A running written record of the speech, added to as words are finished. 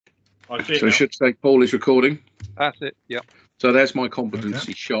So I should say Paul is recording. That's it, yep. So there's my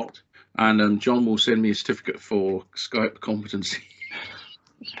competency shot. And John will send me a certificate for Skype competency.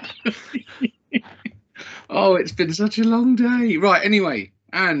 Oh, it's been such a long day. Right, anyway,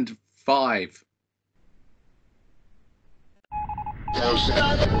 and 5.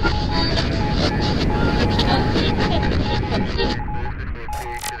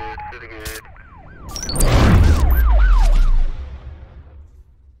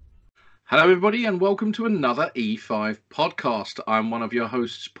 Hello, everybody, and welcome to another E5 podcast. I'm one of your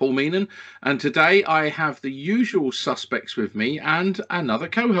hosts, Paul Meenan, and today I have the usual suspects with me and another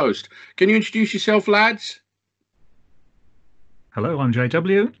co-host. Can you introduce yourself, lads? Hello, I'm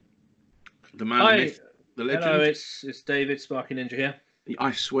JW. The man, Hi. the myth, the legend. Hello, it's David, Sparky Ninja here.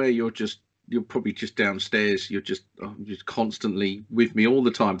 I swear you're probably just downstairs. You're just constantly with me all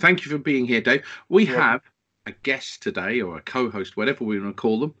the time. Thank you for being here, Dave. We have a guest today, or a co-host, whatever we want to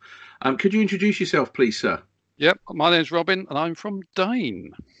call them. Could you introduce yourself, please, sir? Yep, my name's Robin, and I'm from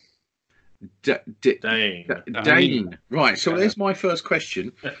DEHN. DEHN. Right, so there's my first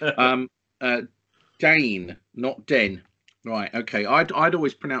question. DEHN, not Den. Right, okay. I'd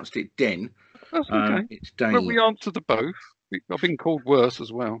always pronounced it Den. That's okay. It's DEHN. But we answer to both. I've been called worse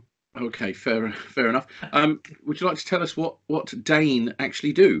as well. Okay, fair enough. Would you like to tell us what DEHN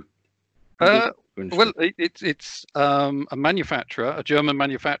actually do? Well, it's a manufacturer, a German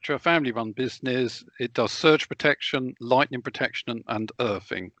manufacturer, family-run business. It does surge protection, lightning protection, and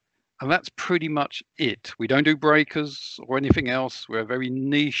earthing. And that's pretty much it. We don't do breakers or anything else. We're a very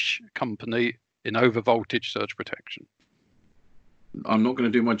niche company in overvoltage surge protection. I'm not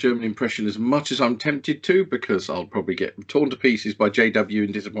going to do my German impression as much as I'm tempted to, because I'll probably get torn to pieces by JW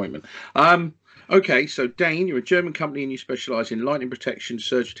in disappointment. Okay, so DEHN, you're a German company and you specialise in lightning protection,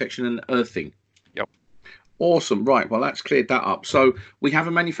 surge protection and earthing. Yep. Awesome. Right, well, that's cleared that up. So we have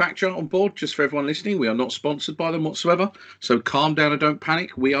a manufacturer on board, just for everyone listening. We are not sponsored by them whatsoever. So calm down and don't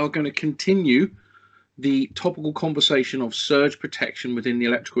panic. We are going to continue the topical conversation of surge protection within the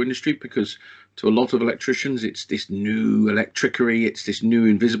electrical industry, because to a lot of electricians, it's this new electricery, it's this new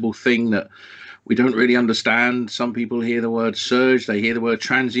invisible thing that we don't really understand. Some people hear the word surge, they hear the word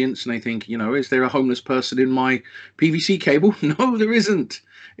transients, and they think, is there a homeless person in my PVC cable? No, there isn't.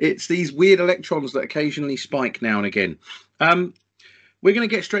 It's these weird electrons that occasionally spike now and again. We're going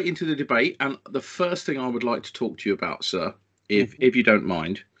to get straight into the debate, and the first thing I would like to talk to you about, sir, if you don't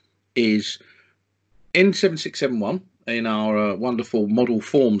mind, is N7671 in our wonderful model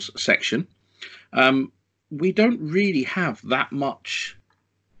forms section. We don't really have that much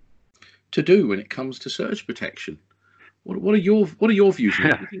to do when it comes to surge protection. What are your views? Do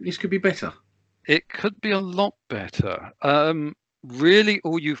you think this could be better? It could be a lot better. Really,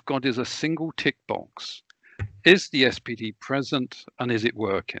 all you've got is a single tick box. Is the SPD present and is it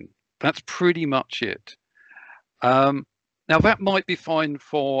working? That's pretty much it. Now, that might be fine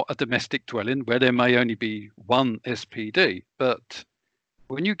for a domestic dwelling where there may only be one SPD, but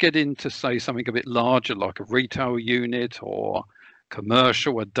when you get into, say, something a bit larger, like a retail unit or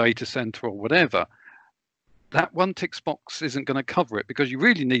commercial, a data center or whatever, that one tick box isn't going to cover it, because you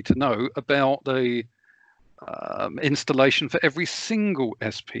really need to know about the installation for every single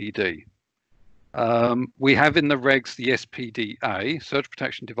SPD. We have in the regs the SPDA, Surge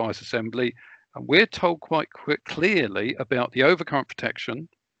Protection Device Assembly, and we're told quite clearly about the overcurrent protection,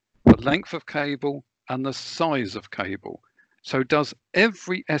 the length of cable, and the size of cable. So does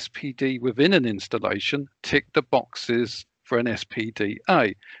every SPD within an installation tick the boxes for an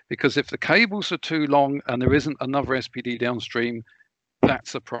SPDA? Because if the cables are too long and there isn't another SPD downstream,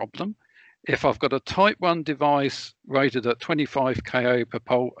 that's a problem. If I've got a Type 1 device rated at 25 kA per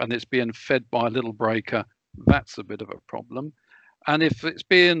pole and it's being fed by a little breaker, that's a bit of a problem. And if it's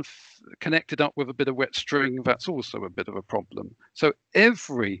being connected up with a bit of wet string, that's also a bit of a problem. So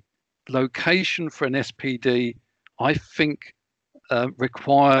every location for an SPD, I think,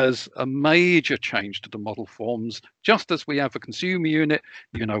 requires a major change to the model forms. Just as we have a consumer unit,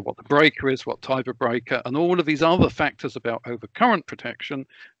 you know what the breaker is, what type of breaker, and all of these other factors about overcurrent protection,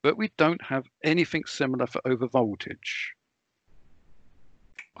 but we don't have anything similar for overvoltage.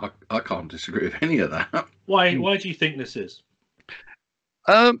 I can't disagree with any of that. Why do you think this is?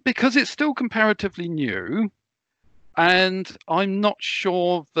 Because it's still comparatively new, and I'm not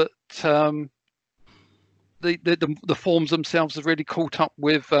sure that the forms themselves have really caught up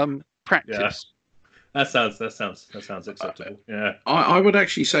with practice. Yeah. That sounds acceptable. Yeah. I would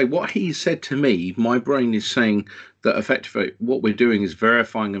actually say what he said to me, my brain is saying that effectively what we're doing is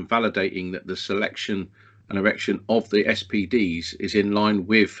verifying and validating that the selection and erection of the SPDs is in line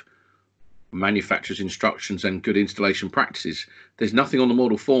with manufacturer's instructions and good installation practices. There's nothing on the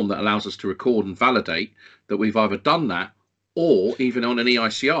model form that allows us to record and validate that we've either done that, or even on an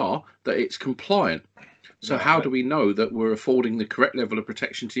EICR that it's compliant. So how do we know that we're affording the correct level of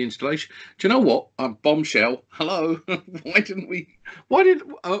protection to the installation? Do you know what? Bombshell. Hello.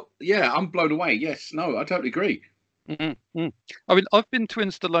 Yeah, I'm blown away. Yes. No, I totally agree. Mm-hmm. I mean, I've been to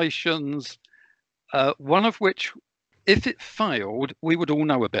installations, one of which, if it failed, we would all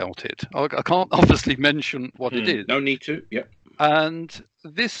know about it. I can't obviously mention what it is. No need to. Yep. And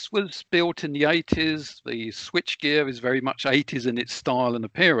this was built in the 80s. The switchgear is very much 80s in its style and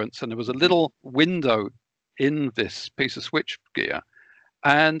appearance. And there was a little window in this piece of switchgear.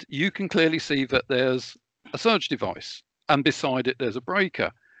 And you can clearly see that there's a surge device. And beside it, there's a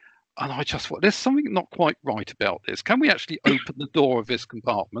breaker. And I just thought, there's something not quite right about this. Can we actually open the door of this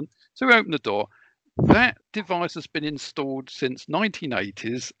compartment? So we open the door. That device has been installed since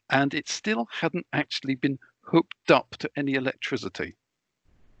 1980s, and it still hadn't actually been hooked up to any electricity.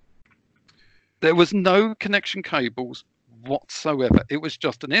 There was no connection cables whatsoever. It was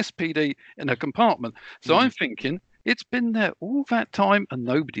just an SPD in a compartment. So I'm thinking, it's been there all that time and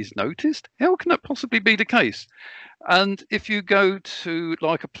nobody's noticed? How can that possibly be the case? And if you go to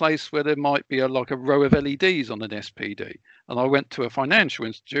like a place where there might be like a row of LEDs on an SPD, and I went to a financial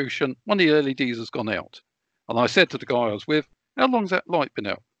institution, one of the LEDs has gone out. And I said to the guy I was with, how long's that light been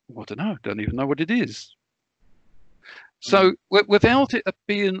out? Well, I don't know, don't even know what it is. So without it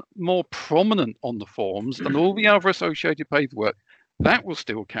being more prominent on the forms and all the other associated paperwork, that will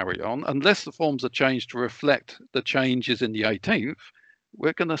still carry on unless the forms are changed to reflect the changes in the 18th.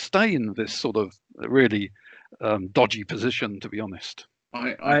 We're going to stay in this sort of really dodgy position, to be honest.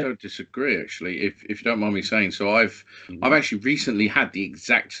 I don't disagree, actually, if you don't mind me saying so. I've actually recently had the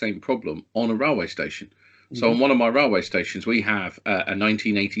exact same problem on a railway station. So on one of my railway stations, we have a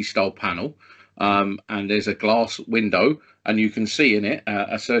 1980 style panel, and there's a glass window, and you can see in it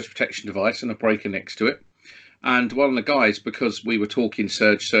a surge protection device and a breaker next to it. And one of the guys, because we were talking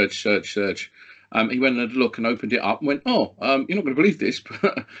surge, he went and had a look and opened it up and went, you're not going to believe this,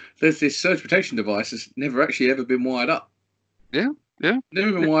 but there's this surge protection device that's never actually ever been wired up. Yeah. Never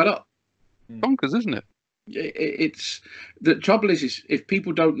been wired up. Bonkers, isn't it? It's the trouble is if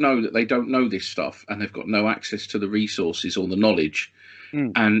people don't know that they don't know this stuff and they've got no access to the resources or the knowledge,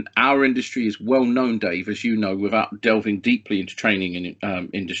 and our industry is well known, Dave, as you know, without delving deeply into training in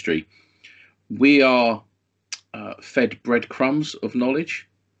industry, we are fed breadcrumbs of knowledge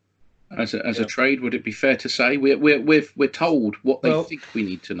as a trade. Would it be fair to say we're told what they think we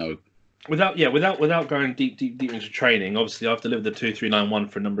need to know? Without going deep into training, obviously I've delivered the 2391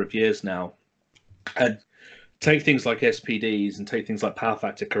 for a number of years now, and take things like SPDs and take things like power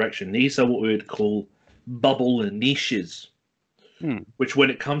factor correction. These are what we would call bubble niches, which when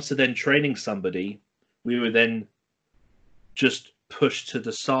it comes to then training somebody, we would then just push to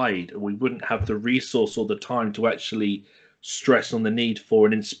the side. We wouldn't have the resource or the time to actually stress on the need for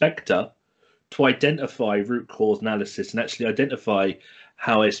an inspector to identify root cause analysis and actually identify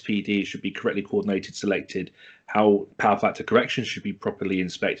how SPD should be correctly coordinated, selected, how power factor corrections should be properly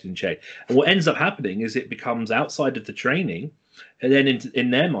inspected and checked. And what ends up happening is it becomes outside of the training, and then in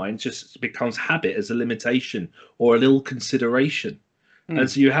their minds just becomes habit as a limitation or a little consideration. And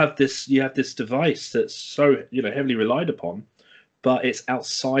so you have this device that's so heavily relied upon, but it's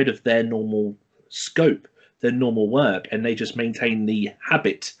outside of their normal scope, their normal work, and they just maintain the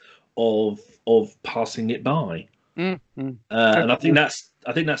habit of passing it by. And I think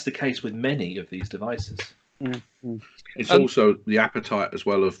that's the case with many of these devices. It's also the appetite as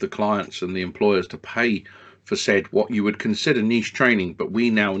well of the clients and the employers to pay for said what you would consider niche training, but we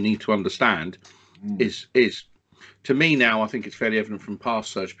now need to understand is to me now, I think it's fairly evident from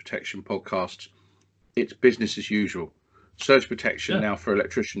past surge protection podcasts, it's business as usual. Surge protection now for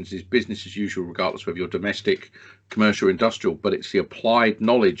electricians is business as usual, regardless whether you're domestic, commercial, industrial, but it's the applied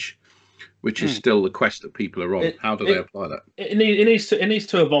knowledge which is still the quest that people are on. How do they apply that? It needs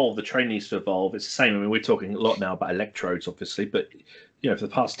to evolve. The training needs to evolve. It's the same. I mean, we're talking a lot now about electrodes, obviously, but for the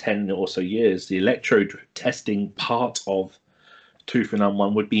past 10 or so years, the electrode testing part of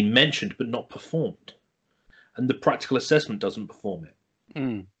 2391 would be mentioned but not performed, and the practical assessment doesn't perform it.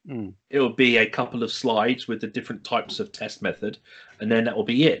 It will be a couple of slides with the different types of test method, and then that will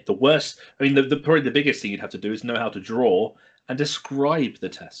be it. The worst, I mean, probably the biggest thing you'd have to do is know how to draw and describe the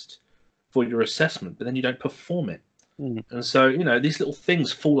test for your assessment, but then you don't perform it. And so, these little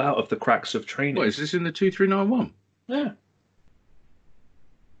things fall out of the cracks of training. What, is this in the 2391? Yeah.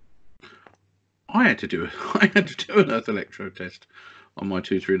 I had to do an earth electrode test on my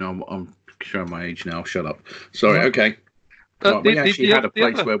 2391. I'm showing my age now. Shut up. Sorry. Okay. We actually had a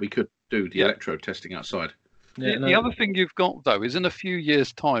place where we could do the electrode testing outside. Yeah, The other thing you've got, though, is in a few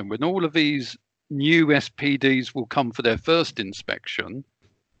years' time, when all of these new SPDs will come for their first inspection,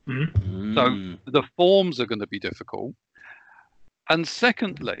 so the forms are going to be difficult. And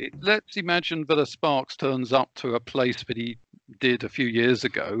secondly, let's imagine that a Sparks turns up to a place that he did a few years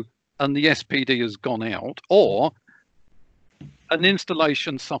ago and the SPD has gone out, or an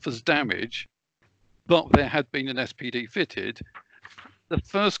installation suffers damage, but there had been an SPD fitted. The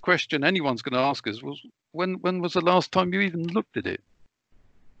first question anyone's going to ask us was, when was the last time you even looked at it?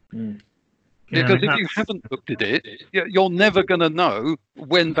 Because if you haven't looked at it, you're never going to know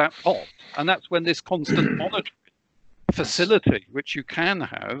when that popped. And that's when this constant monitoring facility, which you can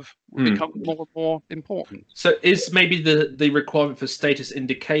have, will become more and more important. So is maybe the requirement for status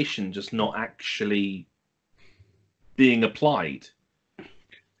indication just not actually being applied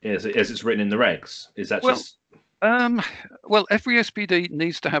as it's written in the regs? Is that just... Well, every SPD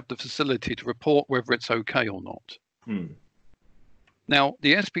needs to have the facility to report whether it's okay or not. Now,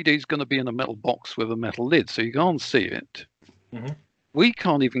 the SPD is going to be in a metal box with a metal lid, so you can't see it. We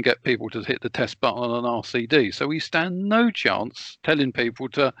can't even get people to hit the test button on an RCD, so we stand no chance telling people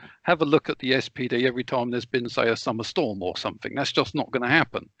to have a look at the SPD every time there's been, say, a summer storm or something. That's just not going to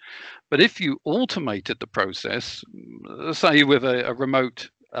happen. But if you automated the process, say with a remote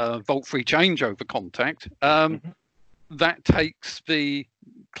volt-free changeover contact, that takes the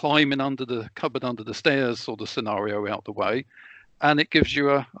climbing under the cupboard under the stairs sort of scenario out the way, and it gives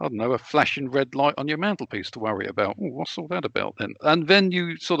you a flashing red light on your mantelpiece to worry about. Oh, what's all that about then? And then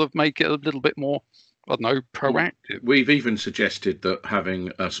you sort of make it a little bit more, proactive. We've even suggested that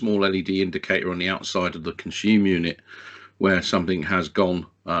having a small LED indicator on the outside of the consume unit where something has gone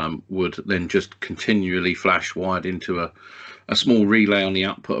would then just continually flash wired into a small relay on the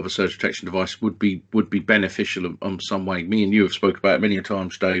output of a surge detection device would be beneficial in some way. Me and you have spoke about it many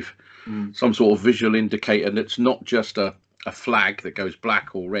times, Dave. Some sort of visual indicator that's not just a flag that goes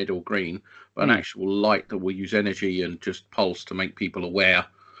black or red or green, but an actual light that will use energy and just pulse to make people aware.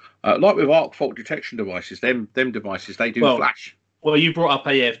 Like with arc fault detection devices, them devices, they do flash. Well, you brought up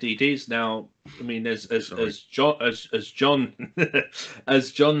AFDDs. Now, I mean, as John as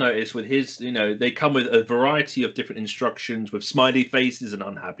John noticed with his, they come with a variety of different instructions with smiley faces and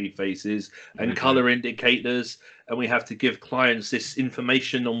unhappy faces and color indicators, and we have to give clients this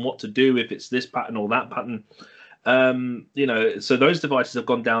information on what to do if it's this pattern or that pattern. So those devices have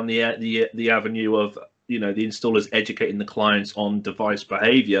gone down the avenue of the installers educating the clients on device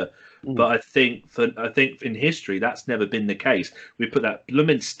behavior. But I think in history that's never been the case. We put that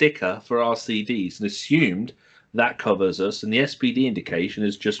blooming sticker for RCDs and assumed that covers us, and the SPD indication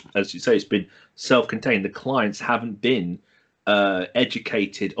is just, as you say, it's been self-contained. The clients haven't been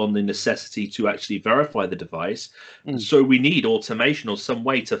educated on the necessity to actually verify the device. So we need automation or some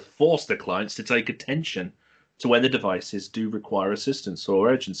way to force the clients to take attention to when the devices do require assistance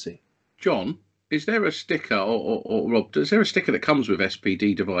or urgency. John, is there a sticker, or Rob, is there a sticker that comes with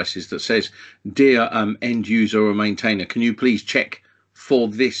SPD devices that says, "Dear end user or maintainer, can you please check for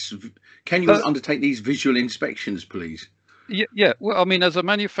this? Can you undertake these visual inspections, please?" Yeah. Well, I mean, as a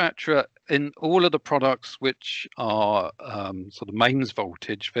manufacturer, in all of the products which are sort of mains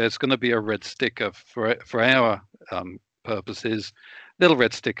voltage, there's going to be a red sticker for our purposes. Little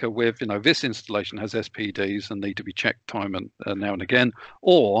red sticker with, this installation has SPDs and need to be checked time and now and again,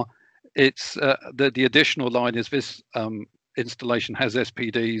 or it's the additional line is this installation has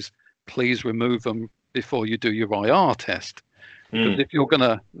SPDs, please remove them before you do your IR test. Because if you're going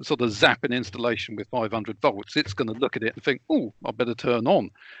to sort of zap an installation with 500 volts, it's going to look at it and think, oh, I better turn on.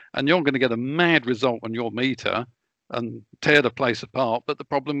 And you're going to get a mad result on your meter and tear the place apart. But the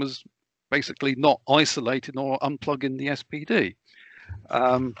problem was basically not isolating or unplugging the SPD.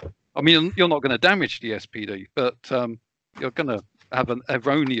 I mean, you're not going to damage the SPD, but you're going to have an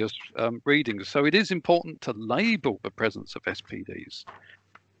erroneous reading. So it is important to label the presence of SPDs.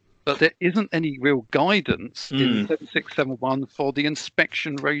 But there isn't any real guidance in 7671 for the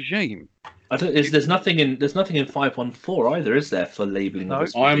inspection regime. There's nothing in 514 either, is there, for labeling of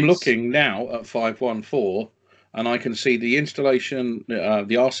SPDs? I'm looking now at 514, and I can see the installation,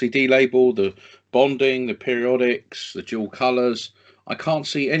 the RCD label, the bonding, the periodics, the dual colours. I can't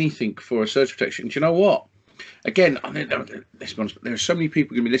see anything for a surge protection. Do you know what? Again, there are so many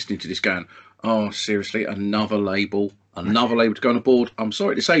people going to be listening to this going, oh, seriously, another label to go on a board. I'm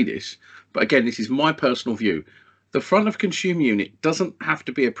sorry to say this, but again, this is my personal view. The front of consume unit doesn't have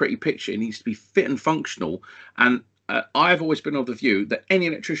to be a pretty picture. It needs to be fit and functional. And I've always been of the view that any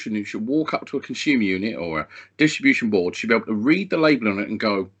electrician who should walk up to a consume unit or a distribution board should be able to read the label on it and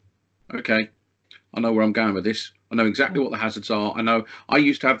go, okay, I know where I'm going with this. I know exactly what the hazards are. I know I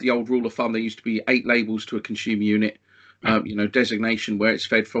used to have the old rule of thumb. There used to be 8 labels to a consumer unit. Designation, where it's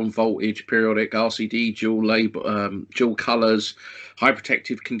fed from, voltage, periodic, RCD, dual label, dual colors, high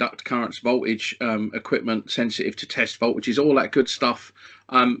protective conductor currents, voltage, equipment sensitive to test voltages, all that good stuff.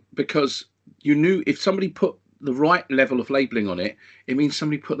 Because you knew if somebody put the right level of labeling on it, it means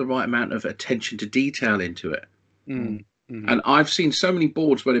somebody put the right amount of attention to detail into it. And I've seen so many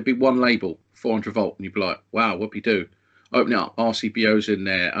boards where there'd be one label, 400 volt, and you'd be like, wow, what'd we do? Open it up, RCBOs in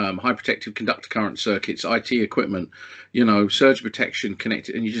there, high protective conductor current circuits, IT equipment, surge protection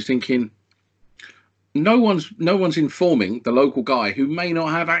connected, and you're just thinking, no one's informing the local guy who may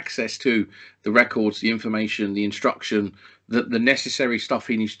not have access to the records, the information, the instruction, the necessary stuff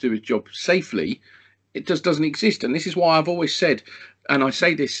he needs to do his job safely. It just doesn't exist. And this is why I've always said, and I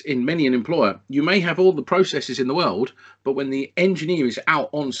say this in many an employer, you may have all the processes in the world, but when the engineer is out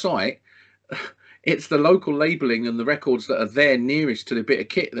on site, it's the local labeling and the records that are there nearest to the bit of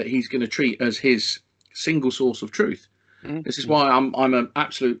kit that he's going to treat as his single source of truth. This is why I'm an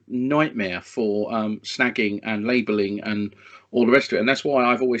absolute nightmare for snagging and labeling and all the rest of it. And that's why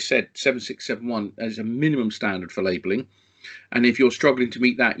I've always said 7671 as a minimum standard for labeling. And if you're struggling to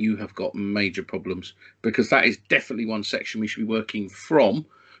meet that, you have got major problems, because that is definitely one section we should be working from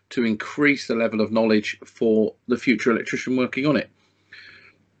to increase the level of knowledge for the future electrician working on it.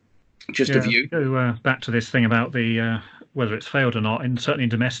 Just a view. Go back to this thing about the whether it's failed or not, and certainly in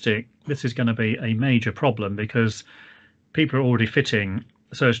domestic, this is going to be a major problem, because people are already fitting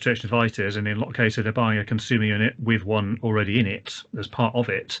surge protection devices, and in a lot of cases they're buying a consumer unit with one already in it as part of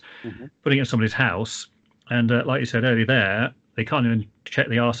it, putting it in somebody's house, and like you said earlier there, they can't even check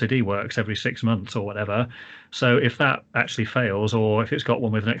the RCD works every 6 months or whatever. So if that actually fails, or if it's got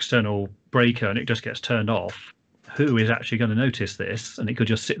one with an external breaker and it just gets turned off, who is actually going to notice this? And it could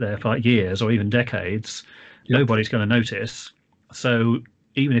just sit there for like years or even decades. Nobody's going to notice. So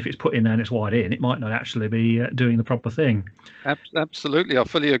even if it's put in there and it's wired in, it might not actually be doing the proper thing. Absolutely, I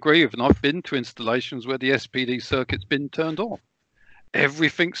fully agree with, and I've been to installations where the SPD circuit's been turned off.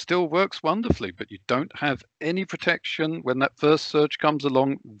 Everything still works wonderfully, but you don't have any protection. When that first surge comes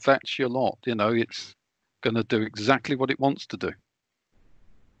along, that's your lot. It's going to do exactly what it wants to do.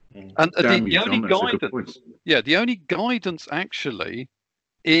 And the only guidance actually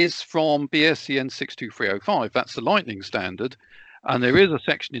is from BSCN 62305. That's the lightning standard. And there is a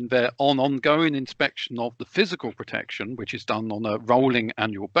section in there on ongoing inspection of the physical protection, which is done on a rolling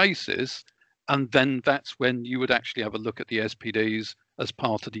annual basis. And then that's when you would actually have a look at the SPDs as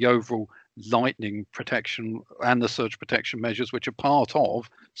part of the overall lightning protection and the surge protection measures, which are part of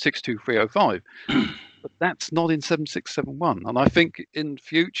 62305. But that's not in 7671. And I think in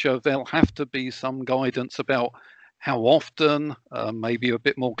future, there'll have to be some guidance about how often, maybe a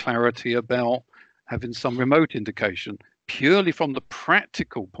bit more clarity about having some remote indication. Purely from the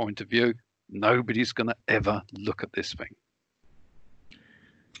practical point of view, nobody's going to ever look at this thing.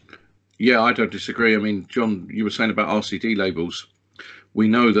 Yeah, I don't disagree. I mean, John, you were saying about RCD labels. We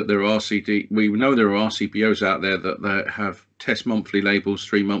know that there are RCBOs out there that have test monthly labels,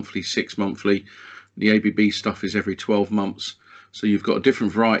 3 monthly, 6 monthly. The ABB stuff is every 12 months. So you've got a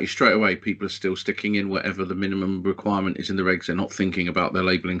different variety. Straight away, people are still sticking in whatever the minimum requirement is in the regs. They're not thinking about their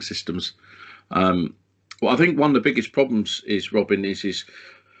labeling systems. Well, I think one of the biggest problems is, Robin, is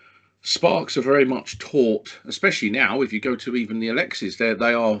Sparks are very much taught, especially now, if you go to even the Alexis,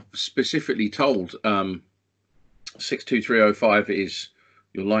 they are specifically told 62305 is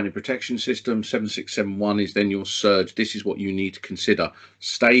your lightning protection system, 7671 is then your surge. This is what you need to consider.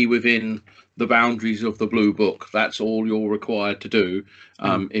 Stay within the boundaries of the blue book. That's all you're required to do.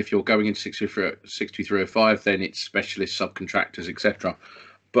 If you're going into 62305, then it's specialist subcontractors, etc.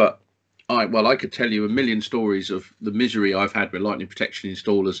 But I could tell you a million stories of the misery I've had with lightning protection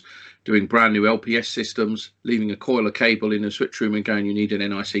installers doing brand new LPS systems, leaving a coil of cable in a switch room and going, you need an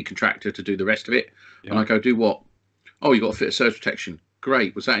NIC contractor to do the rest of it. And I go, do what? Oh, you got to fit a surge protection.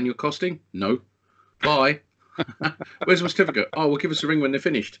 Great. Was that in your costing? No. Bye. Where's my certificate? Oh, well, give us a ring when they're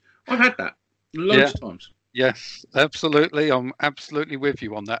finished. I've had that loads of times. Yes, absolutely. I'm absolutely with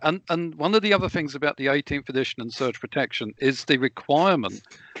you on that. And one of the other things about the 18th edition and surge protection is the requirement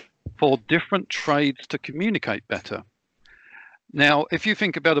for different trades to communicate better. Now, if you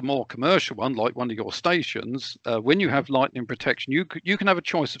think about a more commercial one, like one of your stations, when you have lightning protection, you can have a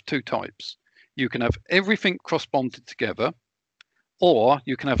choice of 2 types. You can have everything cross-bonded together, or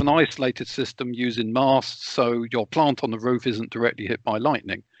you can have an isolated system using masts so your plant on the roof isn't directly hit by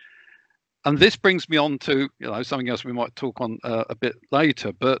lightning. And this brings me on to something else we might talk on a bit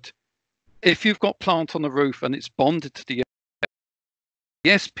later. But if you've got plant on the roof and it's bonded to the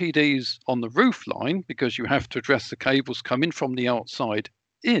The SPDs on the roof line, because you have to address the cables coming from the outside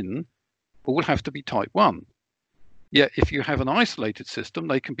in, all have to be type 1. Yet if you have an isolated system,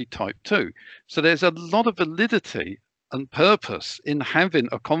 they can be type 2. So there's a lot of validity and purpose in having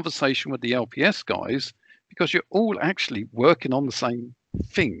a conversation with the LPS guys, because you're all actually working on the same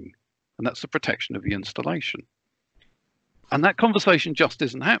thing, and that's the protection of the installation. And that conversation just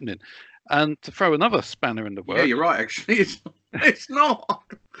isn't happening. And to throw another spanner in the works, yeah, you're right. Actually, it's not.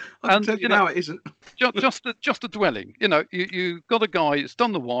 I can tell you now, it isn't. just a dwelling. You know, you got a guy that's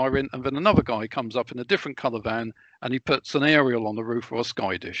done the wiring, and then another guy comes up in a different colour van, and he puts an aerial on the roof or a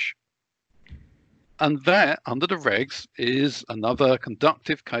sky dish. And that, under the regs, is another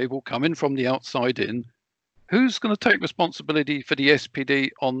conductive cable coming from the outside in. Who's going to take responsibility for the SPD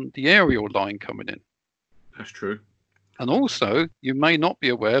on the aerial line coming in? That's true. And also, you may not be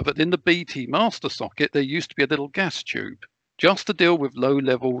aware that in the BT master socket, there used to be a little gas tube just to deal with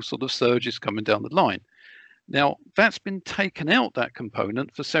low-level sort of surges coming down the line. Now, that's been taken out, that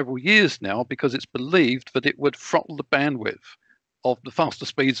component, for several years now, because it's believed that it would throttle the bandwidth of the faster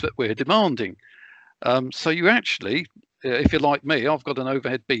speeds that we're demanding. So you actually, if you're like me, I've got an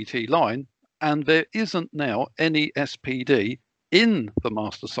overhead BT line, and there isn't now any SPD in the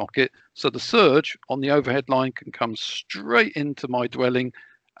master socket, so the surge on the overhead line can come straight into my dwelling.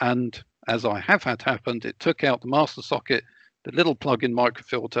 And as I have had happened, it took out the master socket, the little plug-in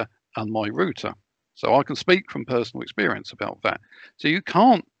microfilter, and my router. So I can speak from personal experience about that. So you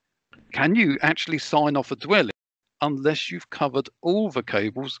can't, can you actually sign off a dwelling unless you've covered all the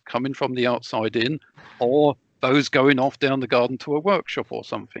cables coming from the outside in, or those going off down the garden to a workshop or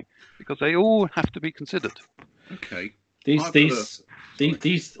something, because they all have to be considered. Okay. All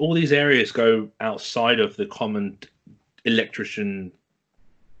these areas go outside of the common electrician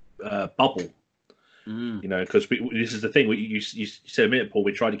bubble. You know, because this is the thing. You said a minute, Paul.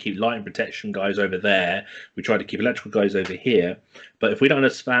 We try to keep lighting protection guys over there. We try to keep electrical guys over here. But if we don't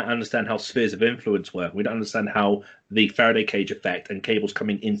understand how spheres of influence work, we don't understand how the Faraday cage effect and cables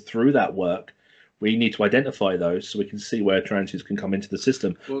coming in through that work, we need to identify those so we can see where transients can come into the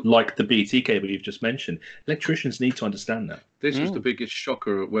system, like the BT cable you've just mentioned. Electricians need to understand that. This was the biggest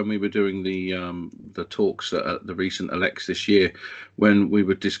shocker when we were doing the talks at the recent Alex this year, when we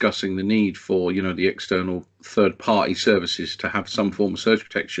were discussing the need for, you know, the external third-party services to have some form of surge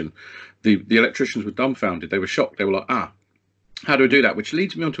protection. The electricians were dumbfounded. They were shocked. They were like, how do I do that? Which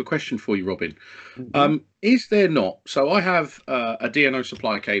leads me on to a question for you, Robin. Is there not? So I have a DNO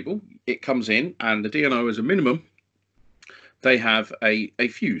supply cable. It comes in, and the DNO, as a minimum, they have a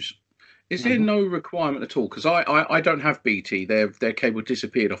fuse. Is there no requirement at all? Because I don't have BT. Their cable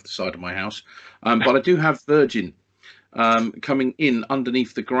disappeared off the side of my house. But I do have Virgin coming in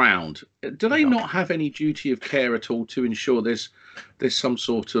underneath the ground. Do they not have any duty of care at all to ensure there's some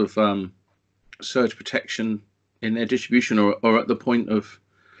sort of surge protection in their distribution or at the point of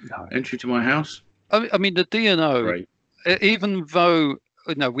entry to my house? I mean, the DNO, even though,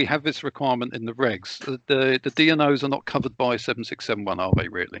 you know, we have this requirement in the regs, the DNOs are not covered by 7671, are they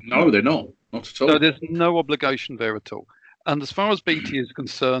really? No, they're not at all. So there's no obligation there at all. And as far as BT is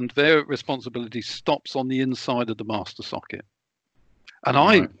concerned, their responsibility stops on the inside of the master socket. And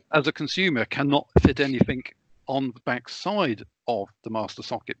I, as a consumer, cannot fit anything on the back side of the master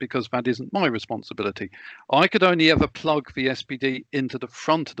socket, because that isn't my responsibility. I could only ever plug the SPD into the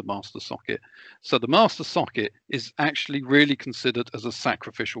front of the master socket. So the master socket is actually really considered as a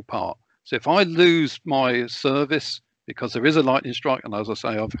sacrificial part. So if I lose my service because there is a lightning strike, and as I say,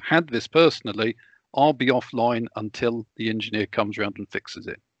 I've had this personally, I'll be offline until the engineer comes around and fixes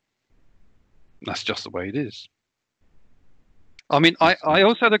it. That's just the way it is. I mean, I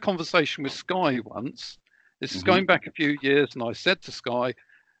also had a conversation with Sky once. This is going back a few years, and I said to Sky,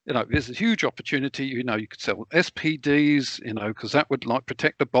 you know, there's a huge opportunity. You know, you could sell SPDs, you know, because that would like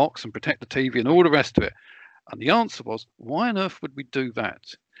protect the box and protect the TV and all the rest of it. And the answer was, why on earth would we do that?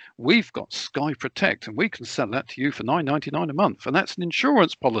 We've got Sky Protect, and we can sell that to you for $9.99 a month. And that's an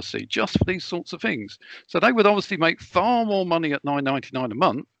insurance policy just for these sorts of things. So they would obviously make far more money at $9.99 a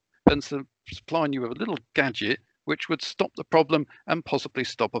month than supplying you with a little gadget which would stop the problem and possibly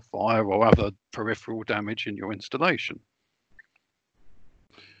stop a fire or other peripheral damage in your installation.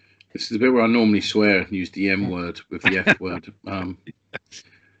 This is the bit where I normally swear and use the M word with the F word.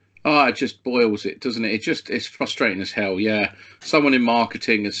 It just boils it, doesn't it? It's frustrating as hell. Yeah, someone in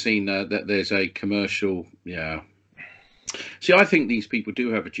marketing has seen that there's a commercial. Yeah. See, I think these people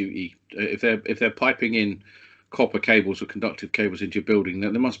do have a duty. If they're piping in copper cables or conductive cables into your building,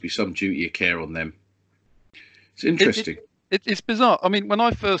 then there must be some duty of care on them. It's interesting. It's bizarre. I mean, when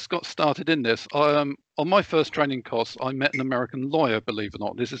I first got started in this, on on my first training course, I met an American lawyer, believe it or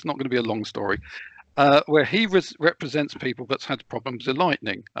not. This is not going to be a long story, where he represents people that's had problems with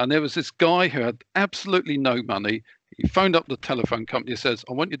lightning. And there was this guy who had absolutely no money. He phoned up the telephone company and says,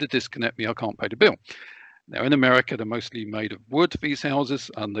 I want you to disconnect me. I can't pay the bill. Now, in America, they're mostly made of wood, these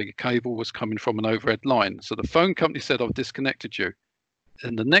houses, and the cable was coming from an overhead line. So the phone company said, I've disconnected you.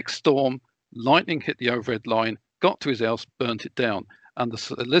 In the next storm, lightning hit the overhead line, got to his house, burnt it down. And the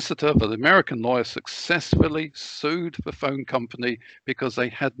solicitor for the American lawyer successfully sued the phone company because they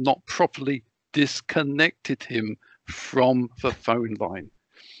had not properly disconnected him from the phone line.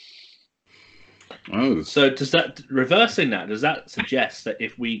 Oh, So does that, reversing that, does that suggest that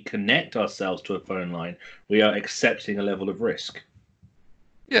if we connect ourselves to a phone line, we are accepting a level of risk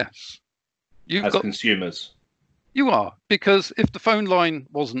Yes. as consumers? You are, because if the phone line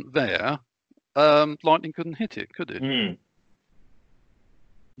wasn't there, lightning couldn't hit it, could it?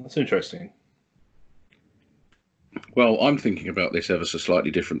 That's interesting. well, I'm thinking about this ever so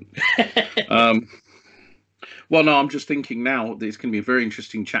slightly different. Well, no, I'm just thinking now that it's going to be a very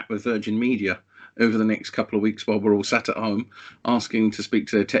interesting chat with Virgin Media over the next couple of weeks while we're all sat at home asking to speak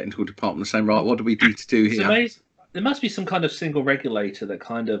to their technical department, saying, right, what do we need to do here? It's amazing. There must be some kind of single regulator that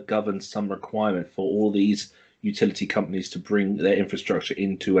kind of governs some requirement for all these utility companies to bring their infrastructure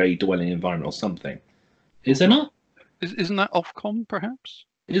into a dwelling environment or something. Is there not? Isn't that Ofcom, perhaps?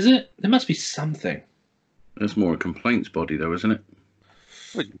 Is it? There must be something. There's more a complaints body, though, isn't it?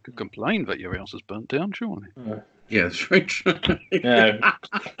 Well, you could complain that your house is burnt down, surely. Yeah, that's very true. Yeah.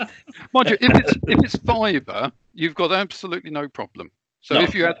 Mind you, if it's fibre, you've got absolutely no problem. So No.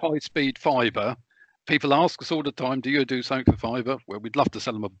 if you had high-speed fibre, people ask us all the time, do you do something for fibre? Well, we'd love to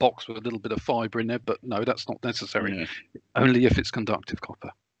sell them a box with a little bit of fibre in there, but no, that's not necessary. Yeah. Only if it's conductive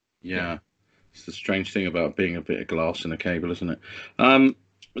copper. Yeah. It's the strange thing about being a bit of glass in a cable, isn't it?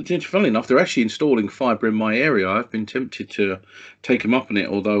 Funnily enough, they're actually installing fibre in my area. I've been tempted to take them up on it,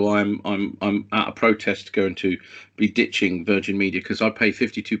 although I'm at a protest going to be ditching Virgin Media because I pay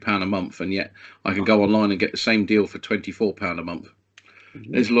 £52 a month, and yet I can go online and get the same deal for £24 a month.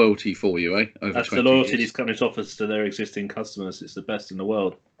 There's loyalty for you, eh? Over That's the 20 loyalty years. these companies offer to their existing customers. It's the best in the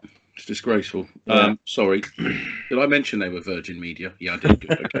world. It's disgraceful. Yeah. Sorry, did I mention they were Virgin Media? Yeah, I did.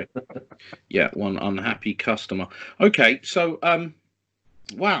 Good. Okay. Yeah, one unhappy customer. Okay, so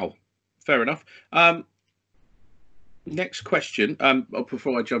wow, fair enough. Next question.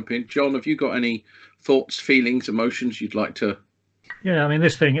 Before I jump in, John, have you got any thoughts, feelings, emotions you'd like to? Yeah, I mean,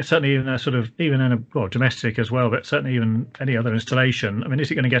 this thing, it's certainly even a sort of, even in a, domestic as well, but certainly even any other installation. I mean,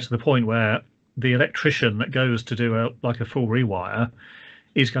 is it going to get to the point where the electrician that goes to do a full rewire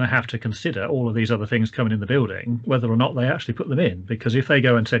is going to have to consider all of these other things coming in the building, whether or not they actually put them in? Because if they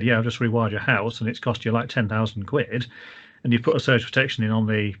go and said, yeah, I've just rewired your house and it's cost you like 10,000 quid, and you put a surge protection in on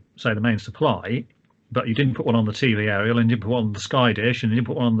the, say, the main supply, but you didn't put one on the TV aerial and you didn't put one on the Sky dish and you didn't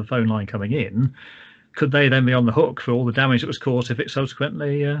put one on the phone line coming in, could they then be on the hook for all the damage that was caused if it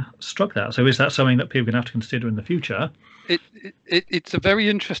subsequently struck that? So is that something that people are going to have to consider in the future? It's a very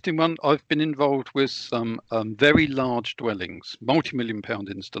interesting one. I've been involved with some very large dwellings, multi-million-pound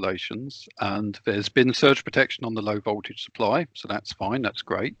installations, and there's been surge protection on the low voltage supply, so that's fine, that's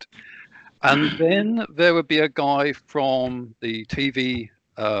great. And then there would be a guy from the TV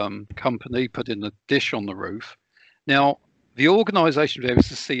company putting a dish on the roof. Now, the organisation there is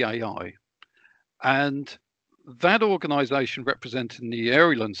the CAI, and that organisation representing the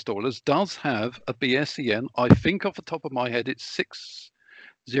aerial installers does have a BSEN. I think off the top of my head, it's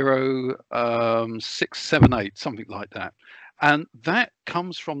 60678, something like that. And that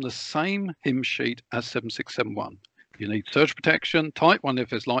comes from the same hymn sheet as 7671. You need surge protection, type 1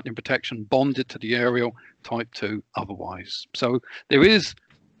 if there's lightning protection, bonded to the aerial, type 2 otherwise. So there is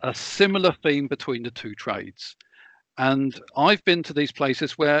a similar theme between the two trades. And I've been to these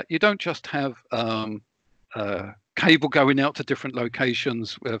places where you don't just have cable going out to different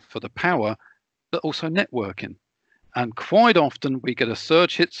locations for the power, but also networking. And quite often we get a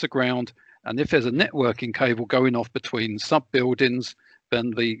surge hits the ground, and if there's a networking cable going off between sub-buildings,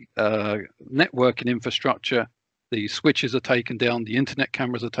 then the networking infrastructure, the switches are taken down, the internet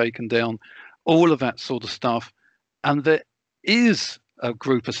cameras are taken down, all of that sort of stuff. And there is a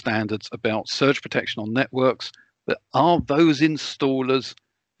group of standards about surge protection on networks, but are those installers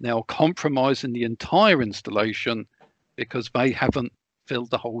now compromising the entire installation because they haven't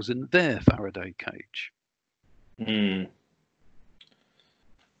filled the holes in their Faraday cage?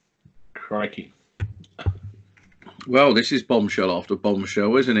 Crikey. Well, this is bombshell after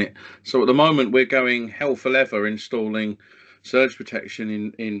bombshell, isn't it? So at the moment we're going hell for leather installing surge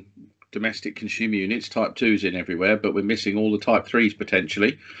protection in domestic consumer units, type 2s in everywhere, but we're missing all the type 3s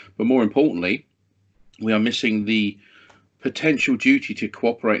potentially. But more importantly, we are missing the potential duty to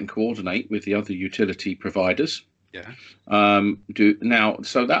cooperate and coordinate with the other utility providers. Yeah.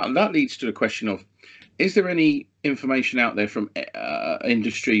 So that leads to the question of, is there any information out there from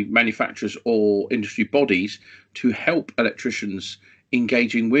industry manufacturers or industry bodies to help electricians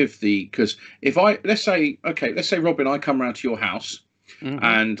engaging with because if let's say Robin, I come around to your house,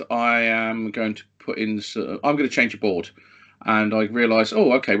 and I am going to put in I'm going to change a board, and I realise, I'm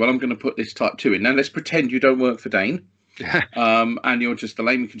going to put this type 2 in. Now let's pretend you don't work for DEHN. And you're just a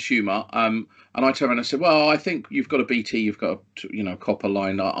layman consumer, and I turn around and say, well, I think you've got a BT, you've got a copper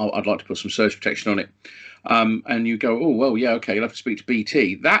line, I'd like to put some surge protection on it, and you go, oh well, yeah, okay, you'll have to speak to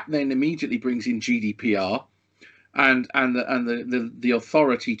BT. That then immediately brings in GDPR and the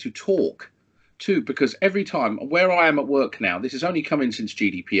authority to talk to, because every time where I am at work now, this has only come in since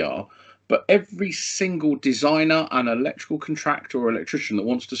GDPR, but every single designer and electrical contractor or electrician that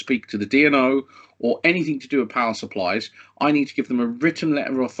wants to speak to the DNO or anything to do with power supplies, I need to give them a written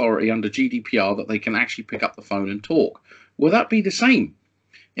letter of authority under GDPR that they can actually pick up the phone and talk. Will that be the same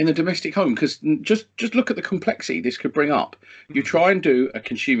in the domestic home? Because just look at the complexity this could bring up. You try and do a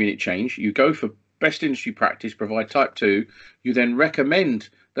consumer unit change, you go for best industry practice, provide type 2, you then recommend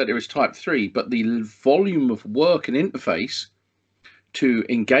that there is type 3, but the volume of work and interface to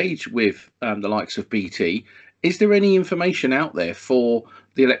engage with the likes of BT, is there any information out there for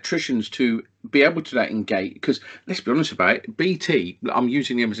the electricians to be able to engage? Because let's be honest about it, BT, I'm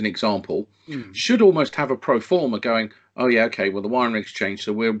using them as an example, should almost have a pro forma going, oh yeah, okay, well the wiring rig's changed,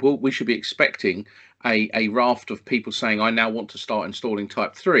 so we should be expecting a raft of people saying, I now want to start installing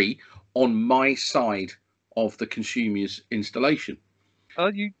type 3 on my side of the consumer's installation.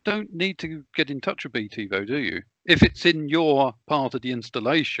 You don't need to get in touch with BT though, do you? If it's in your part of the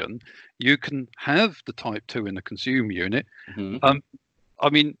installation, you can have the type 2 in the consumer unit. I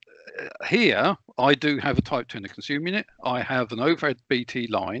mean, here I do have a type 2 in the consumer unit. I have an overhead BT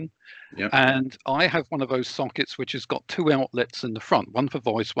line, and I have one of those sockets which has got 2 outlets in the front, one for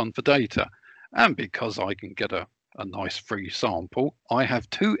voice, one for data. And because I can get a nice free sample, I have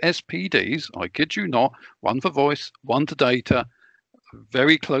 2 SPDs, I kid you not, one for voice, one to data,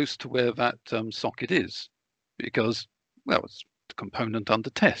 very close to where that socket is, because, well, it's the component under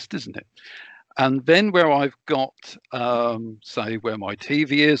test, isn't it? And then where I've got, say, where my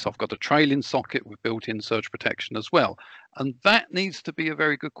TV is, I've got a trailing socket with built-in surge protection as well. And that needs to be a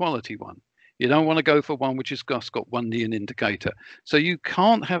very good quality one. You don't want to go for one which has just got one neon indicator. So you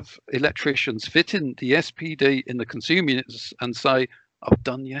can't have electricians fit in the SPD in the consumer units and say, I've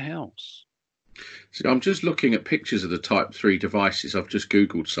done your house. So I'm just looking at pictures of the type 3 devices. I've just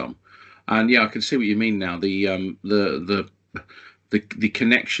Googled some, and yeah, I can see what you mean now. The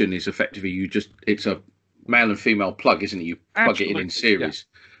connection is effectively it's a male and female plug, isn't it? You plug it in series.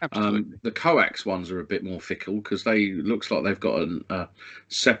 Yeah, absolutely. The coax ones are a bit more fickle because looks like they've got a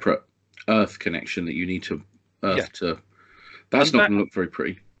separate earth connection that you need to earth to. That's not going to look very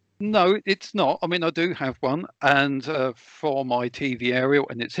pretty. No, it's not. I mean, I do have one, and for my TV aerial,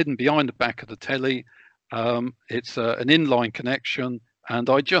 and it's hidden behind the back of the telly. It's an inline connection, and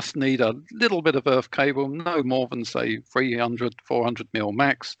I just need a little bit of earth cable, no more than, say, 300, 400 mil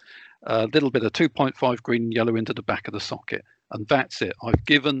max, a little bit of 2.5 green and yellow into the back of the socket, and that's it. I've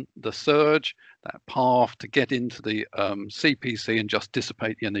given the surge that path to get into the CPC and just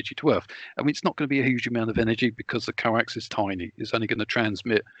dissipate the energy to earth. I mean, it's not going to be a huge amount of energy because the coax is tiny. It's only going to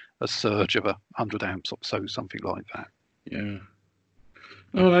transmit a surge of 100 amps or so, something like that. Yeah.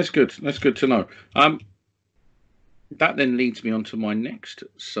 Oh, that's good. That's good to know. That then leads me on to my next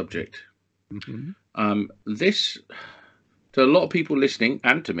subject. This, to a lot of people listening,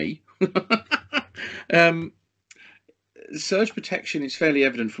 and to me, surge protection is fairly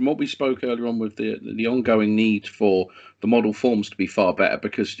evident from what we spoke earlier on with the ongoing need for the model forms to be far better.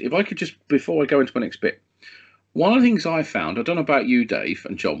 Because if I could just, before I go into my next bit, one of the things I found, I don't know about you, Dave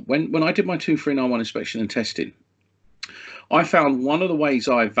and John, when I did my 2391 inspection and testing, I found one of the ways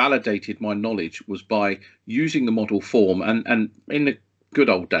I validated my knowledge was by using the model form. And in the good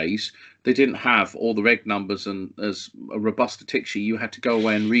old days, they didn't have all the reg numbers, and as a robust tick sheet, you had to go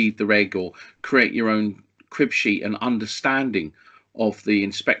away and read the reg or create your own crib sheet and understanding of the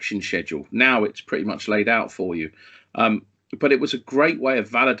inspection schedule. Now it's pretty much laid out for you. But it was a great way of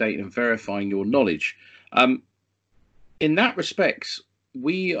validating and verifying your knowledge. In that respect,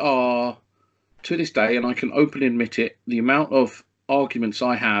 we are, to this day, and I can openly admit it, the amount of arguments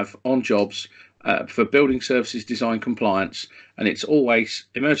I have on jobs for building services design compliance, and it's always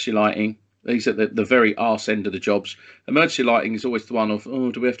emergency lighting. These are the very arse end of the jobs. Emergency lighting is always the one of,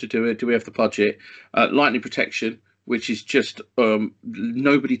 oh, do we have to do it? Do we have the budget? Lightning protection, which is just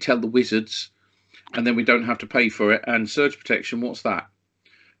nobody tell the wizards. and then we don't have to pay for it. And surge protection, what's that?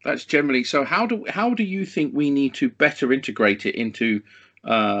 That's generally. So how do you think we need to better integrate it into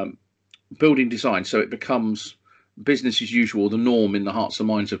building design so it becomes business as usual, the norm in the hearts and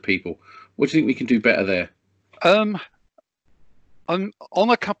minds of people? What do you think we can do better there? I'm on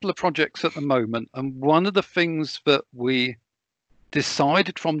a couple of projects at the moment, and one of the things that we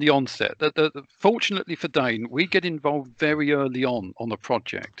decided from the onset that fortunately for DEHN, we get involved very early on a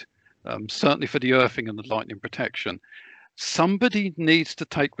project, certainly for the earthing and the lightning protection. Somebody needs to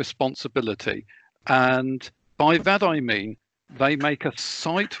take responsibility, and by that I mean they make a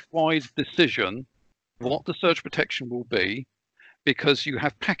site-wide decision what the surge protection will be, because you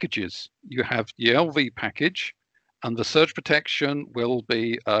have packages. You have the LV package, and the surge protection will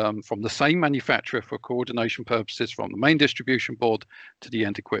be from the same manufacturer for coordination purposes, from the main distribution board to the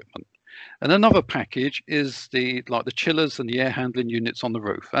end equipment. And another package is the chillers and the air handling units on the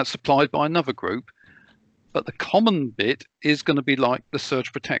roof. That's supplied by another group. But the common bit is going to be like the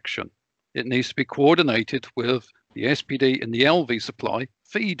surge protection. It needs to be coordinated with the SPD and the LV supply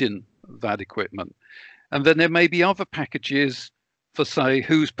feeding that equipment. And then there may be other packages for, say,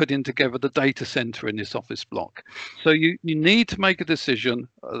 who's putting together the data center in this office block. So you need to make a decision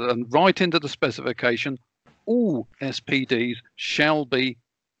and write into the specification, all SPDs shall be,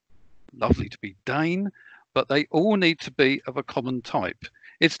 lovely to be DEHN, but they all need to be of a common type.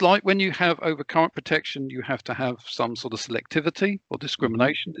 It's like when you have overcurrent protection, you have to have some sort of selectivity or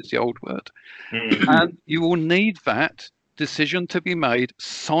discrimination, is the old word. And you will need that decision to be made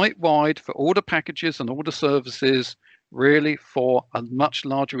site-wide for all the packages and all the services, really for a much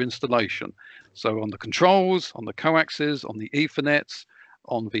larger installation. So on the controls, on the coaxes, on the Ethernets,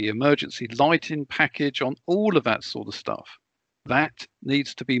 on the emergency lighting package, on all of that sort of stuff. That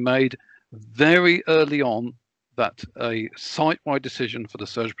needs to be made very early on, that a site-wide decision for the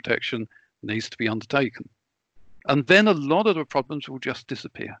surge protection needs to be undertaken. And then a lot of the problems will just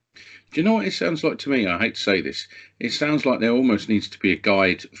disappear. Do you know what it sounds like to me? I hate to say this. It sounds like there almost needs to be a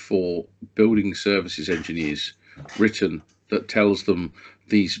guide for building services engineers written that tells them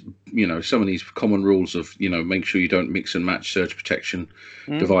these, some of these common rules of, make sure you don't mix and match surge protection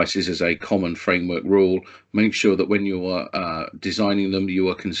devices as a common framework rule. Make sure that when you are designing them, you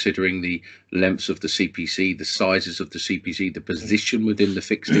are considering the lengths of the CPC, the sizes of the CPC, the position within the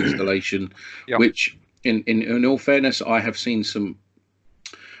fixed installation, which in all fairness, I have seen some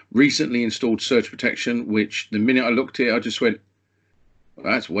recently installed surge protection, which the minute I looked at it, I just went,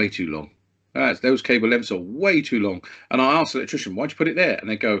 that's way too long. Those cable lengths are way too long. And I asked the electrician, why'd you put it there? And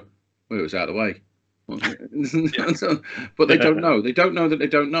they go, well, it was out of the way. But they don't know. They don't know that they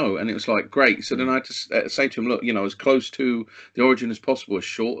don't know. And it was like, great. So then I had to say to him, look, as close to the origin as possible, as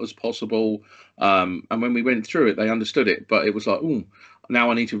short as possible. And when we went through it, they understood it. But it was like, oh,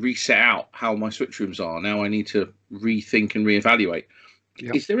 now I need to reset out how my switch rooms are. Now I need to rethink and reevaluate.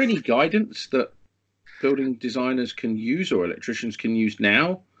 Yep. Is there any guidance that building designers can use or electricians can use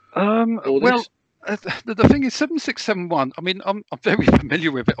now? Well, the thing is 7671, I mean, I'm very familiar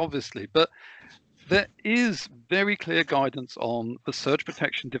with it, obviously, but there is very clear guidance on the surge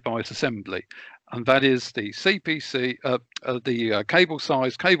protection device assembly, and that is the CPC, the cable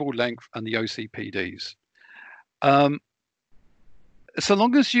size, cable length, and the OCPDs. So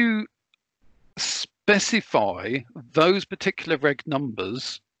long as you specify those particular reg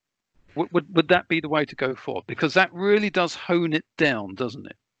numbers, would that be the way to go forward? Because that really does hone it down, doesn't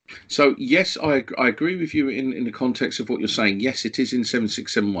it? So, yes, I agree with you in the context of what you're saying. Yes, it is in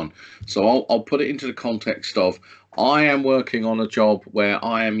 7671. So I'll put it into the context of, I am working on a job where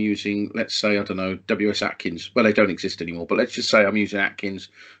I am using, let's say, I don't know, WS Atkins. Well, they don't exist anymore, but let's just say I'm using Atkins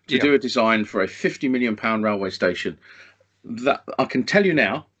to do a design for a £50 million railway station. That I can tell you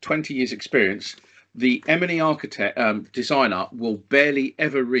now, 20 years experience, the M&E architect, designer will barely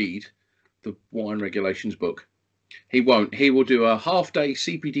ever read the wine regulations book. He won't. He will do a half-day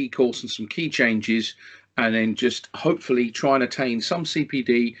CPD course and some key changes, and then just hopefully try and attain some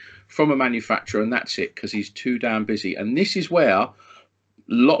CPD from a manufacturer, and that's it, because he's too damn busy. And this is where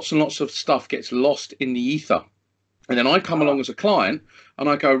lots and lots of stuff gets lost in the ether. And then I come along as a client, and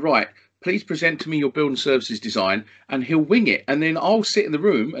I go, right, please present to me your building services design, and he'll wing it. And then I'll sit in the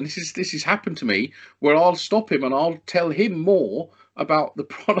room, and this has happened to me, where I'll stop him and I'll tell him more about the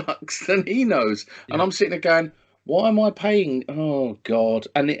products than he knows. Yeah. And I'm sitting there going, why am I paying? Oh God!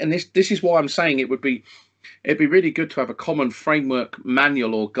 And this is why I'm saying it'd be really good to have a common framework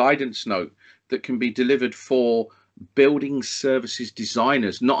manual or guidance note that can be delivered for building services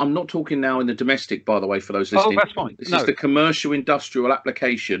designers. I'm not talking now in the domestic, by the way, for those listening. Oh, that's fine. This is the commercial industrial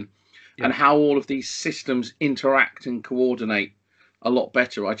application and how all of these systems interact and coordinate a lot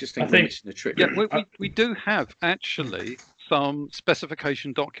better. I just think we're missing the trick. Yeah, we do have actually some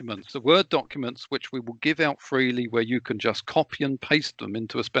specification documents, the Word documents, which we will give out freely, where you can just copy and paste them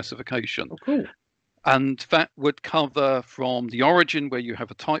into a specification. Oh, cool. And that would cover from the origin, where you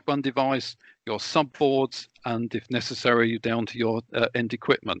have a Type 1 device, your subboards, and if necessary, down to your end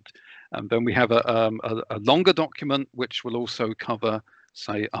equipment. And then we have a longer document, which will also cover,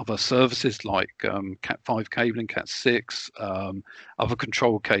 say, other services like Cat5 cabling, Cat6, other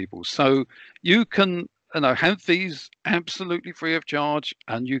control cables. So you can have these absolutely free of charge,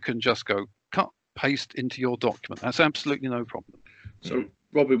 and you can just go cut, paste into your document. That's absolutely no problem. So,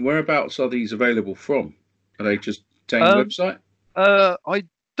 Robin, whereabouts are these available from? Are they just DEHN website? I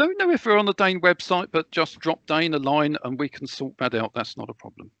don't know if we're on the DEHN website, but just drop DEHN a line and we can sort that out. That's not a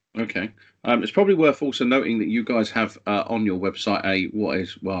problem. Okay. It's probably worth also noting that you guys have on your website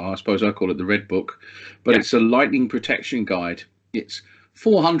I suppose I call it the Red Book, but it's a lightning protection guide. It's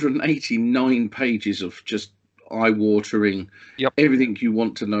 489 pages of just eye-watering, everything you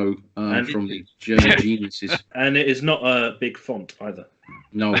want to know from the German geniuses. And it is not a big font either.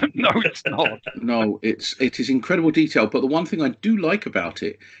 No, no, it's not. No, it is incredible detail. But the one thing I do like about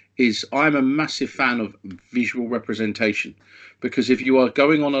it is I'm a massive fan of visual representation, because if you are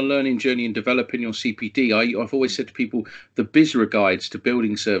going on a learning journey and developing your CPD, I've always said to people, the BISRA guides to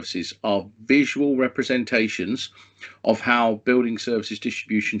building services are visual representations of how building services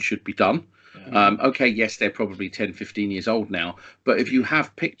distribution should be done. Okay, yes, they're probably 10, 15 years old now, but if you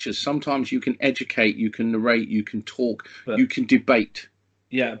have pictures, sometimes you can educate, you can narrate, you can talk, you can debate.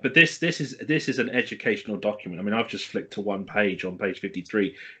 Yeah, but this is an educational document. I mean, I've just flicked to one page on page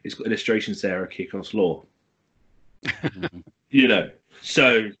 53. It's got illustrations there of Kirchhoff's law.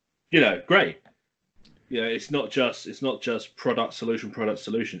 So great. It's not just product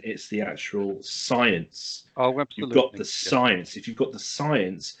solution. It's the actual science. Oh, absolutely. You've got the science. If you've got the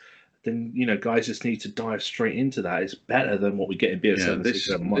science, then guys just need to dive straight into that. It's better than what we get in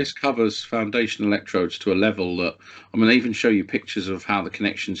BS7. This covers foundation electrodes to a level that I'm going to even show you pictures of how the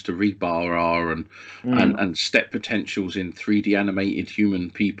connections to rebar are and step potentials in 3D animated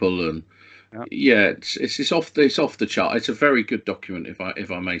human people, and it's off the chart. It's a very good document, if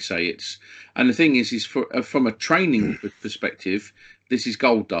I may say. And the thing is from a training perspective, this is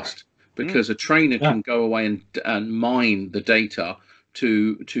gold dust, because a trainer can go away and mine the data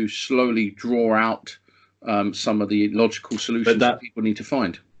to slowly draw out some of the logical solutions that people need to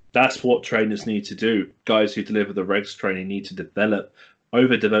find. That's what trainers need to do. Guys who deliver the regs training need to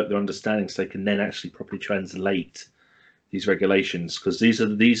overdevelop their understanding so they can then actually properly translate these regulations, because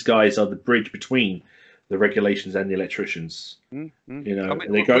these guys are the bridge between the regulations and the electricians. They go on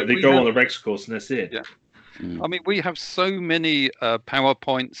the regs course and that's it. I mean, we have so many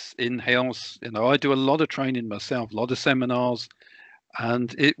PowerPoints in-house. I do a lot of training myself, a lot of seminars.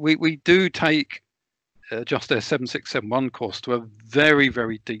 And we do take just their 7671 course to a very,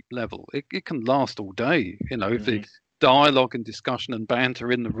 very deep level. It can last all day. If the dialogue and discussion and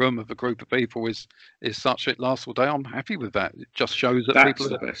banter in the room of a group of people is such it lasts all day, I'm happy with that. It just shows that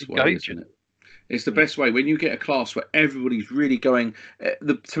people are engaging. Way, it's the best way when you get a class where everybody's really going.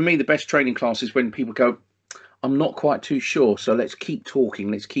 For me, the best training class is when people go, I'm not quite too sure, so let's keep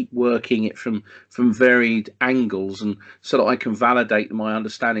talking, let's keep working it from varied angles, and so that I can validate my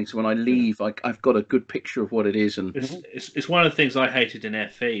understanding, so when I leave I've got a good picture of what it is. And it's one of the things I hated in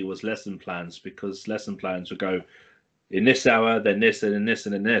FE was lesson plans, because lesson plans would go in this hour, then this, and then this,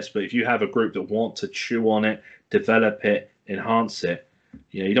 and then this. But if you have a group that want to chew on it, develop it, enhance it,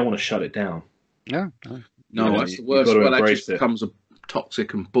 you don't want to shut it down. No, that's the worst. Well, that just becomes a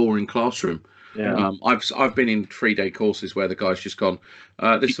toxic and boring classroom. Yeah, I've been in 3-day courses where the guy's just gone,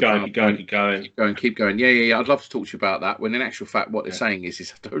 keep going. Yeah. I'd love to talk to you about that. When in actual fact, what they're saying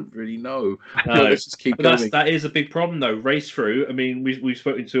is I don't really know. Let's just keep going. That is a big problem, though. Race through. I mean, we've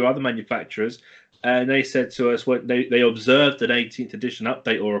spoken to other manufacturers, and they said to us when they observed an 18th edition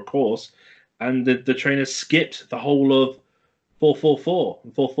update or a course, and the trainer skipped the whole of 444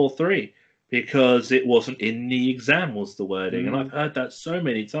 and 443. Because it wasn't in the exam, was the wording, and I've heard that so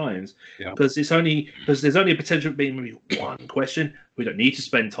many times. Because there's only a potential of being maybe one question. We don't need to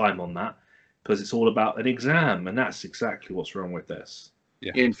spend time on that because it's all about an exam, and that's exactly what's wrong with this.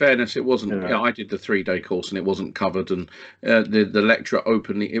 In fairness, it wasn't. I did the 3-day course and it wasn't covered, and the lecturer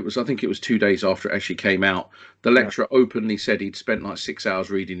openly, I think it was 2 days after it actually came out. The lecturer openly said he'd spent like 6 hours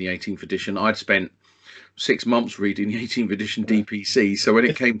reading the 18th edition. I'd spent 6 months reading the 18th edition DPC. So when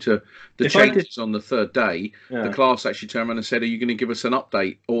it came to the changes on the 3rd day, the class actually turned around and said, are you going to give us an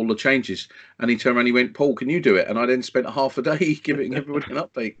update, all the changes? And he turned around and he went, Paul, can you do it? And I then spent half a day giving everybody an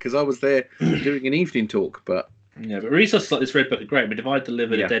update, because I was there doing an evening talk. But Yeah, but resources like this Red Book are great. But if I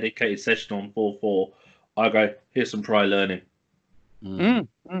delivered Yeah. a dedicated session on 4.4, I go, here's some prior learning.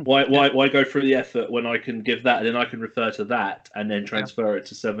 Why go through the effort when I can give that, and then I can refer to that, and then transfer it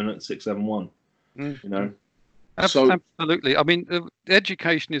to 671. You know. Absolutely. I mean,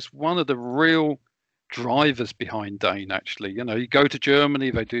 education is one of the real drivers behind DEHN, actually. You know, you go to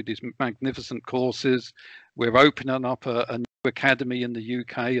Germany, they do these magnificent courses. We're opening up a new academy in the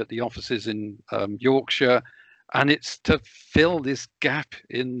UK at the offices in Yorkshire, and it's to fill this gap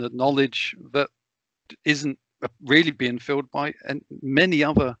in the knowledge that isn't really being filled by many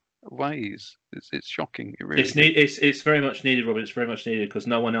other ways. It's shocking. It really it's very much needed, Robert. It's very much needed because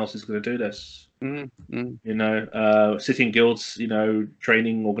no one else is going to do this. You know, sitting guilds, you know,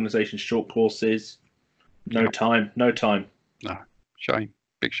 training organizations, short courses, no time. No, shame,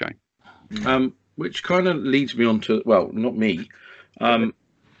 big shame. Which kind of leads me on to, well, not me,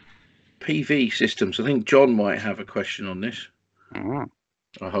 PV systems. I think John might have a question on this. I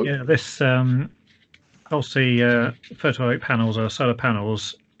hope. Yeah, this obviously photovoltaic panels or solar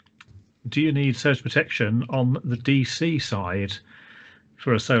panels. Do you need surge protection on the DC side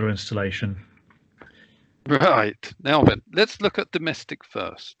for a solar installation? Right, now then, let's look at domestic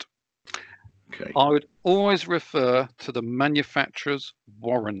first. Okay. I would always refer to the manufacturer's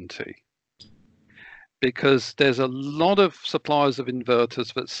warranty, because there's a lot of suppliers of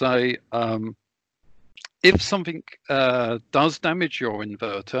inverters that say if something does damage your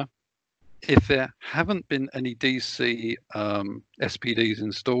inverter, if there haven't been any DC SPDs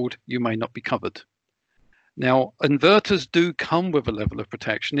installed, you may not be covered. Now, inverters do come with a level of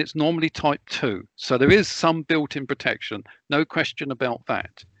protection. It's normally type 2. So there is some built-in protection, no question about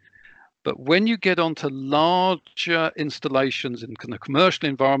that. But when you get onto larger installations in the commercial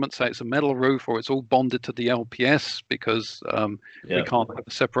environment, say it's a metal roof or it's all bonded to the LPS because we can't have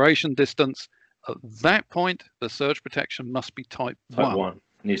a separation distance, at that point, the surge protection must be type 1.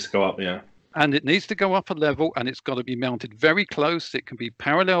 Needs to go up, yeah. And it needs to go up a level, and it's got to be mounted very close. It can be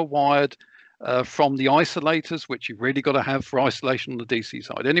parallel wired from the isolators, which you've really got to have for isolation on the DC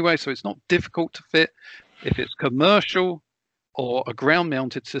side anyway, so it's not difficult to fit. If it's commercial or a ground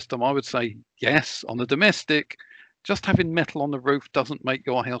mounted system, I would say yes. On the domestic, just having metal on the roof doesn't make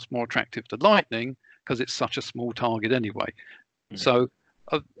your house more attractive to lightning because it's such a small target anyway. So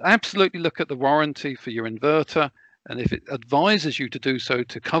absolutely look at the warranty for your inverter, and if it advises you to do so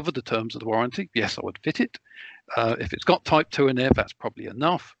to cover the terms of the warranty, yes, I would fit it. If it's got type 2 in there, that's probably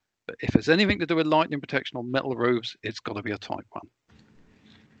enough. But if there's anything to do with lightning protection on metal roofs, it's got to be a type 1.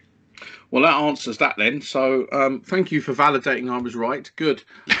 Well, that answers that then. So thank you for validating I was right. Good.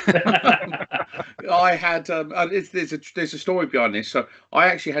 I had there's a story behind this. So I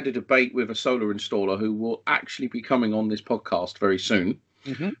actually had a debate with a solar installer who will actually be coming on this podcast very soon.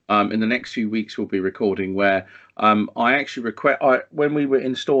 In the next few weeks, we'll be recording where I actually when we were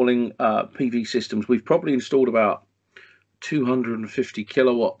installing PV systems, we've probably installed about 250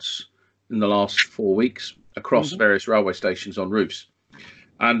 kilowatts in the last 4 weeks across various railway stations on roofs.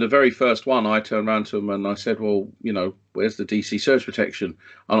 And the very first one, I turned around to them and I said, well, you know, where's the DC surge protection?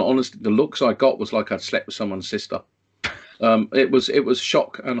 And honestly, the looks I got was like I'd slept with someone's sister. It was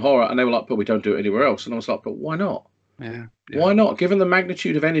shock and horror. And they were like, but we don't do it anywhere else. And I was like, but why not? Yeah. Why not? Given the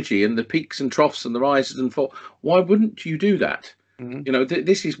magnitude of energy and the peaks and troughs and the rises and falls, why wouldn't you do that? You know,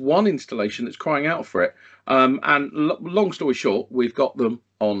 this is one installation that's crying out for it. And long story short, we've got them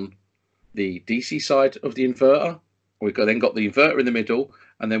on the DC side of the inverter. We've then got the inverter in the middle,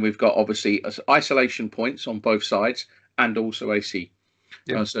 and then we've got obviously isolation points on both sides, and also AC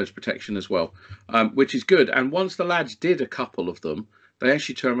surge protection as well, which is good. And once the lads did a couple of them, they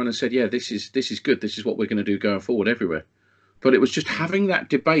actually turned around and said, "Yeah, this is good. This is what we're going to do going forward everywhere." But it was just having that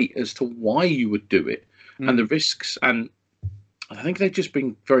debate as to why you would do it and the risks. And I think they've just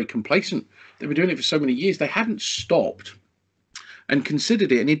been very complacent. They've been doing it for so many years. They hadn't stopped and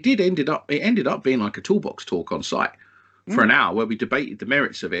considered it. And it ended up being like a toolbox talk on site for an hour where we debated the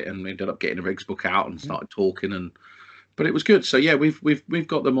merits of it, and we ended up getting a regs book out and started talking. But it was good. So yeah, we've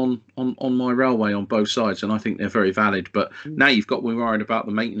got them on my railway on both sides, and I think they're very valid. But now we're worried about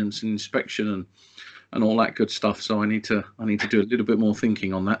the maintenance and inspection and all that good stuff. So I need to do a little bit more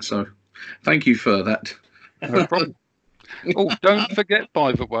thinking on that. So thank you for that. No problem. Oh, don't forget,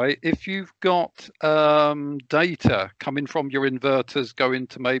 by the way, if you've got data coming from your inverters going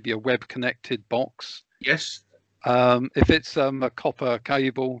to maybe a web connected box. Yes. If it's a copper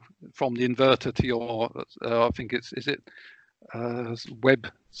cable from the inverter to your, I think is it Web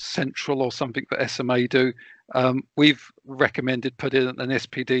Central or something that SMA do, we've recommended putting an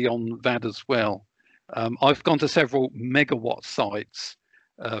SPD on that as well. I've gone to several megawatt sites,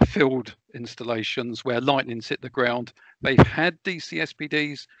 field installations where lightning's hit the ground. They've had DC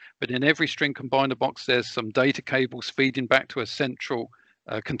SPDs, but in every string combiner box, there's some data cables feeding back to a central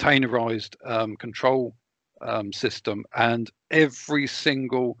containerized control system, and every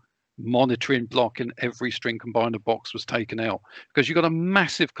single monitoring block in every string combiner box was taken out because you've got a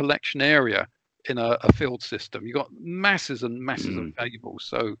massive collection area in a field system. You've got masses and masses of cables.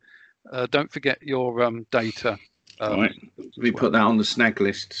 So don't forget your data. Right. We put that on the snag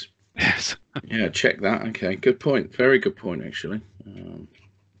list. Yes. Yeah, check that. Okay, good point. Very good point, actually. Well,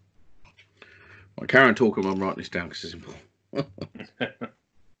 carry on talking while I'm writing this down because it's important.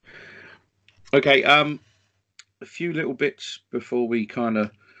 Okay, a few little bits before we kind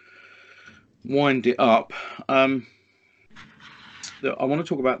of wind it up. I want to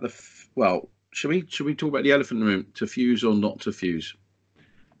talk about well, should we talk about the elephant in the room, to fuse or not to fuse?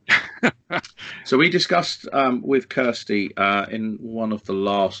 So we discussed with Kirsty in one of the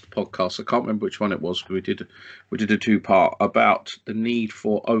last podcasts, I can't remember which one it was, we did a two-part about the need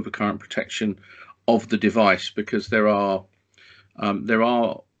for overcurrent protection of the device, because there are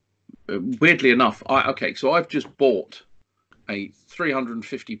weirdly enough, so I've just bought a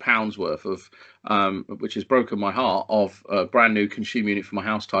 £350 worth of, which has broken my heart, of a brand new consumer unit for my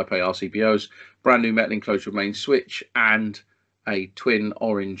house, Type A RCBOs, brand new metal enclosure main switch, and a twin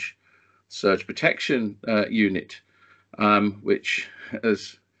orange surge protection unit, which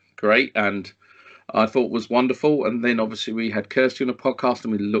is great and I thought was wonderful. And then obviously we had Kirsty on a podcast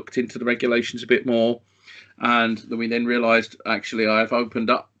and we looked into the regulations a bit more, and then we realized actually I've opened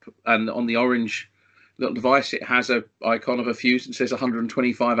up, and on the orange little device it has a icon of a fuse that says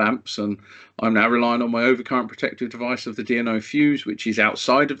 125 amps, and I'm now relying on my overcurrent protective device of the DNO fuse, which is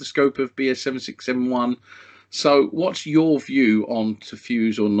outside of the scope of BS 7671. So what's your view on to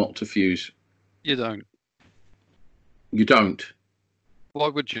fuse or not to fuse? You don't. You don't? Why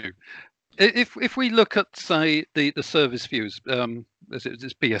would you? If we look at, say, the service fuse,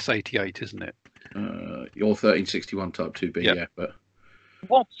 it's BS 88, isn't it? Your 1361 type 2B, Yep. yeah. But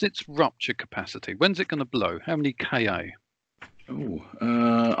what's its rupture capacity? When's it going to blow? How many Ka? I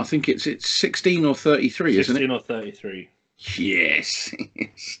think it's 16 or 33, isn't it? 16 or 33. Yes.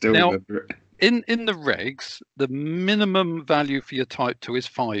 Still Now, remember it. In the regs, the minimum value for your Type 2 is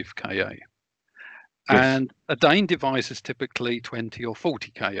 5 Ka. Yes. And a DEHN device is typically 20 or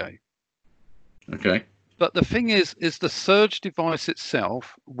 40 Ka. Okay. But the thing is the surge device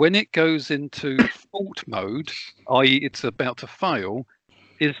itself, when it goes into fault mode, i.e. it's about to fail,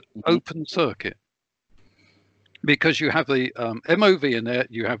 is open circuit. Because you have the MOV in there,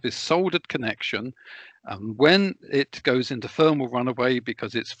 you have this soldered connection. When it goes into thermal runaway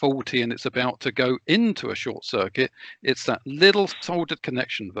because it's faulty and it's about to go into a short circuit, it's that little soldered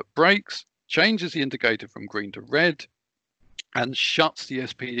connection that breaks, changes the indicator from green to red, and shuts the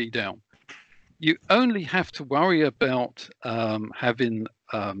SPD down. You only have to worry about having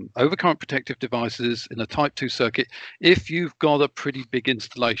overcurrent protective devices in a Type 2 circuit if you've got a pretty big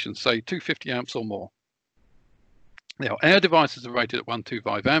installation, say 250 amps or more. Now, our devices are rated at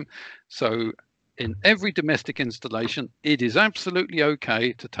 125 amp, so in every domestic installation, it is absolutely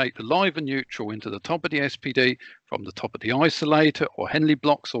okay to take the live and neutral into the top of the SPD from the top of the isolator or Henley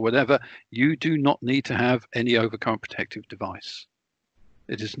blocks or whatever. You do not need to have any overcurrent protective device.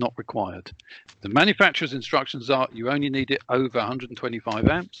 It is not required. The manufacturer's instructions are you only need it over 125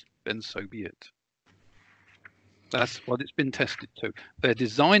 amps, then so be it. That's what it's been tested to. They're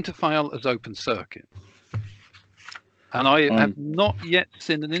designed to fail as open circuit. And I have not yet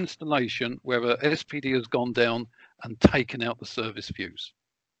seen an installation where a SPD has gone down and taken out the service fuse.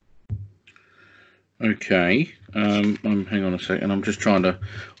 Okay. Hang on a second.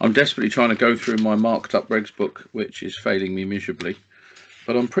 I'm desperately trying to go through my marked up regs book, which is failing me miserably.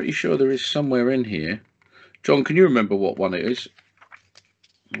 But I'm pretty sure there is somewhere in here. John, can you remember what one it is?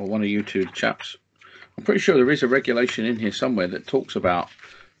 Or one of you two chaps? I'm pretty sure there is a regulation in here somewhere that talks about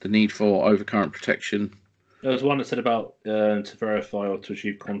the need for overcurrent protection. There was one that said about to verify or to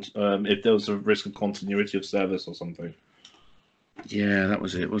achieve if there was a risk of continuity of service or something. Yeah, that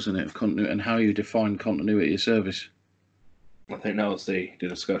was it, wasn't it? Of continuity, and how you define continuity of service. I think that was the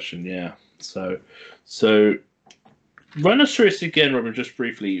discussion. Yeah. So run us through this again, Robin, just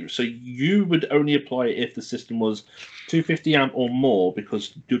briefly. So you would only apply it if the system was 250 amp or more,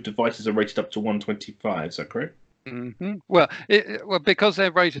 because your devices are rated up to 125. Is that correct? Mm-hmm. Well, because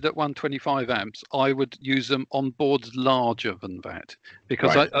they're rated at 125 amps, I would use them on boards larger than that.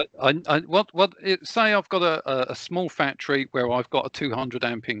 Because right. Say I've got a small factory where I've got a 200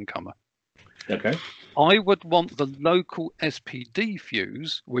 amp incomer. Okay. I would want the local SPD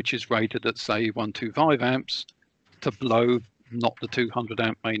fuse, which is rated at say 125 amps, to blow not the 200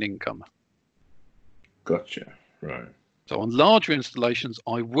 amp main incomer. Gotcha. Right. So on larger installations,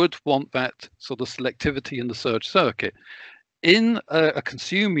 I would want that sort of selectivity in the surge circuit. In a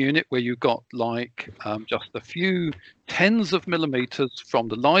consumer unit where you've got like just a few tens of millimeters from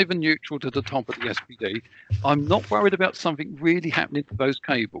the live and neutral to the top of the SPD, I'm not worried about something really happening to those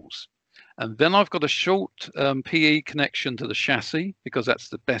cables. And then I've got a short PE connection to the chassis because that's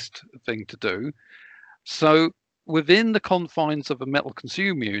the best thing to do. So within the confines of a metal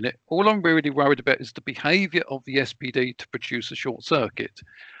consumer unit, all I'm really worried about is the behavior of the SPD to produce a short circuit.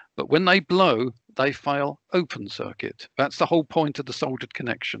 But when they blow, they fail open circuit. That's the whole point of the soldered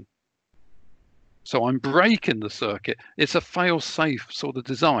connection. So I'm breaking the circuit. It's a fail-safe sort of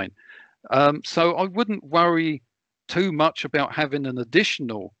design. So I wouldn't worry too much about having an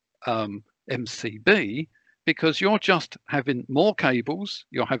additional MCB, because you're just having more cables,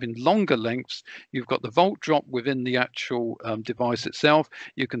 you're having longer lengths, you've got the volt drop within the actual device itself,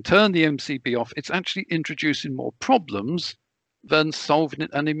 you can turn the MCB off. It's actually introducing more problems than solving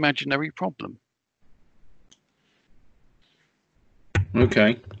an imaginary problem.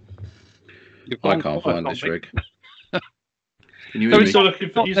 Okay. I can't find this rig. Can you So hear you're me? still looking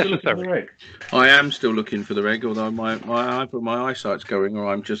for the rig? I am still looking for the rig, although my eyesight's going,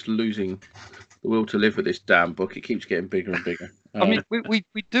 or I'm just losing the will to live with this damn book. It keeps getting bigger and bigger. I mean, we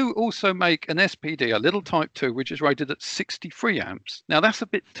do also make an SPD, a little Type 2, which is rated at 63 amps. Now, that's a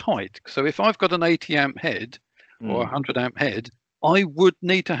bit tight. So if I've got an 80 amp head or a 100 amp head, I would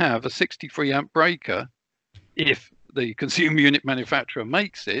need to have a 63 amp breaker, if the consumer unit manufacturer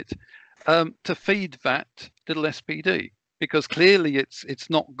makes it, to feed that little SPD, because clearly it's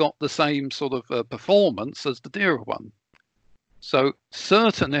not got the same sort of performance as the dearer one. So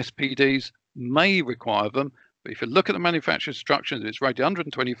certain SPDs may require them, but if you look at the manufacturer's instructions, it's rated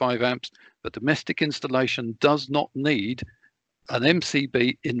 125 amps. The domestic installation does not need an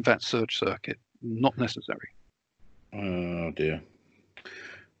MCB in that surge circuit. Not necessary. Oh dear.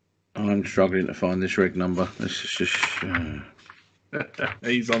 I'm struggling to find this rig number. This is just.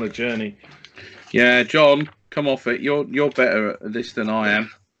 He's on a journey. Yeah, John, come off it. You're better at this than I am.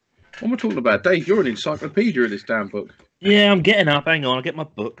 What am I talking about, Dave? You're an encyclopedia of this damn book. Yeah, I'm getting up. Hang on, I'll get my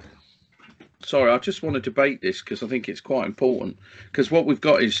book. Sorry, I just want to debate this because I think it's quite important. Because what we've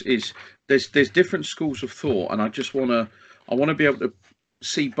got is there's different schools of thought, and I want to be able to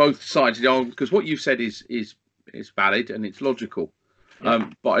see both sides of the argument, because what you've said is valid and it's logical. Yeah.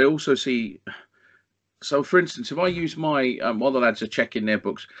 But I also see. So, for instance, if I use my while the lads are checking their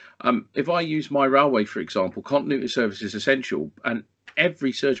books, if I use my railway, for example, continuity service is essential, and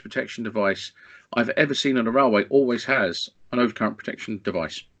every surge protection device I've ever seen on a railway always has an overcurrent protection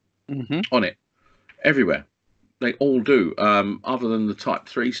device on it, everywhere. They all do, other than the Type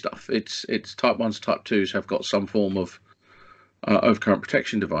 3 stuff. It's Type 1s, Type 2s have got some form of overcurrent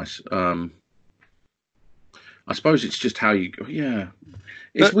protection device. I suppose it's just how you. Yeah,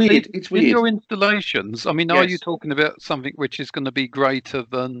 it's weird. It's weird. In your installations, I mean, Yes. are you talking about something which is going to be greater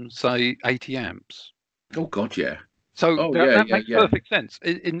than, say, 80 amps? Oh God, yeah. So that makes perfect sense.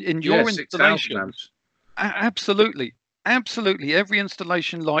 In your 6,000 installations, amps. absolutely. Every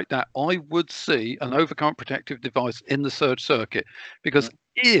installation like that, I would see an overcurrent protective device in the surge circuit, because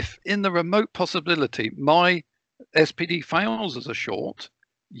if in the remote possibility my SPD fails as a short,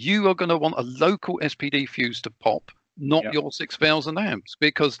 you are going to want a local SPD fuse to pop, not your 6,000 amps,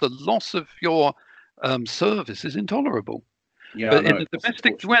 because the loss of your service is intolerable. Yeah, but in a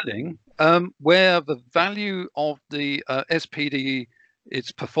domestic dwelling, where the value of the SPD,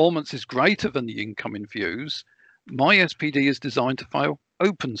 its performance is greater than the incoming fuse, my SPD is designed to fail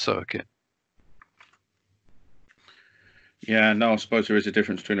open circuit. Yeah, no, I suppose there is a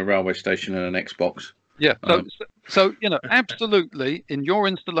difference between a railway station and an Xbox. Yeah, so you know, absolutely, in your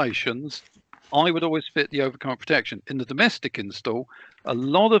installations, I would always fit the overcurrent protection. In the domestic install, a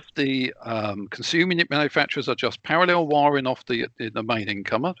lot of the consumer unit manufacturers are just parallel wiring off the main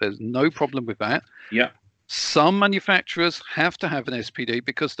incomer. There's no problem with that. Yeah. Some manufacturers have to have an SPD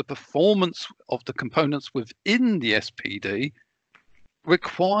because the performance of the components within the SPD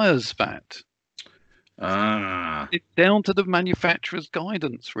requires that. It's down to the manufacturer's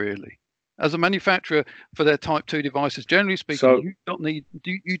guidance, really. As a manufacturer, for their Type 2 devices, generally speaking,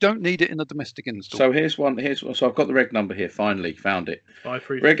 you don't need it in a domestic install. So here's one. So I've got the reg number here. Finally, found it.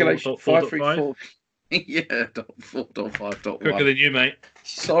 534. Regulation 534. Yeah, 4.5.1. Quicker than you, mate.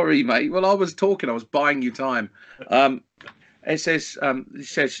 Sorry, mate. Well, I was talking. I was buying you time. It says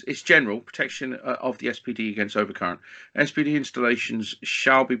it's general protection of the SPD against overcurrent. SPD installations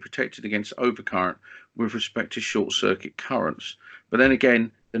shall be protected against overcurrent with respect to short circuit currents. But then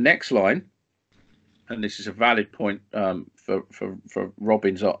again, the next line, and this is a valid point for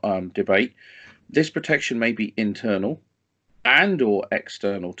Robin's debate, this protection may be internal and or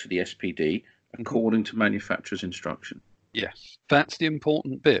external to the SPD according to manufacturer's instruction. Yes, that's the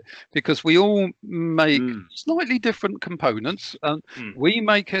important bit, because we all make slightly different components. We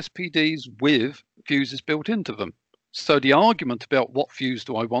make SPDs with fuses built into them. So the argument about what fuse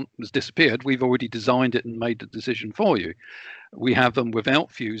do I want has disappeared. We've already designed it and made the decision for you. We have them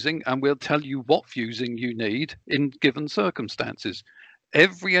without fusing, and we'll tell you what fusing you need in given circumstances.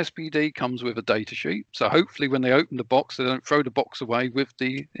 Every SPD comes with a data sheet. So hopefully when they open the box, they don't throw the box away with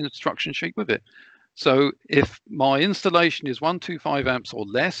the instruction sheet with it. So if my installation is 125 amps or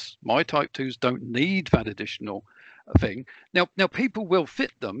less, my type 2s don't need that additional thing. Now people will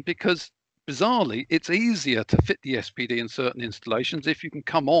fit them because, bizarrely, it's easier to fit the SPD in certain installations if you can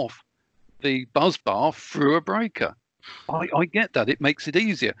come off the buzz bar through a breaker. I get that. It makes it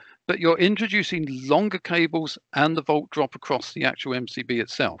easier. But you're introducing longer cables and the volt drop across the actual MCB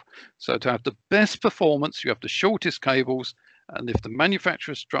itself. So to have the best performance, you have the shortest cables. And if the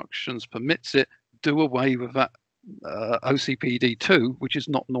manufacturer instructions permits it, do away with that OCPD2, which is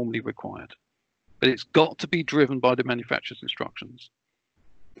not normally required. But it's got to be driven by the manufacturer's instructions.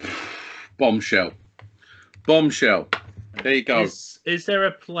 Bombshell. There you go. Is there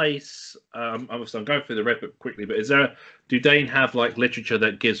a place? I'm going through the red book quickly, but do DEHN have like literature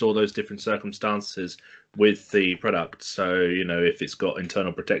that gives all those different circumstances with the product? So if it's got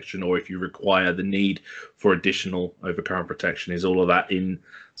internal protection or if you require the need for additional overcurrent protection, is all of that in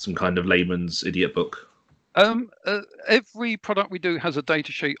some kind of layman's idiot book? Every product we do has a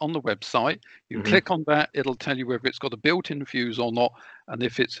data sheet on the website. You click on that, it'll tell you whether it's got a built-in fuse or not, and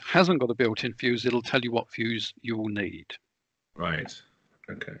if it hasn't got a built-in fuse, it'll tell you what fuse you will need. Right.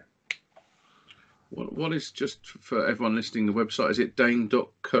 Okay. What is, just for everyone listening, the website, is it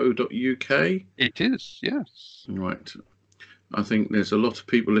DEHN.co.uk? It is, yes. Right. I think there's a lot of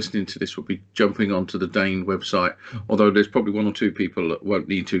people listening to this will be jumping onto the DEHN website, although there's probably one or two people that won't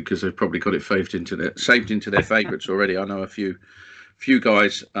need to because they've probably got it saved into their favourites already. I know a few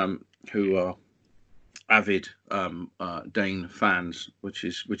guys who are avid DEHN fans, which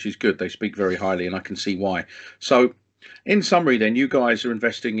is good. They speak very highly, and I can see why. So, in summary, then, you guys are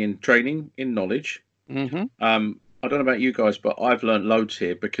investing in training, in knowledge. I don't know about you guys, but I've learned loads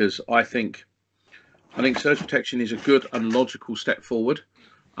here because I think surge protection is a good and logical step forward.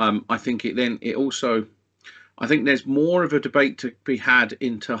 I think I think there's more of a debate to be had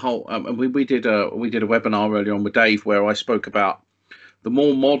into whole. And we did a webinar earlier on with Dave where I spoke about the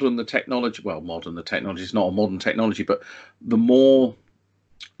more modern the technology. Well, the technology is not a modern technology, but the more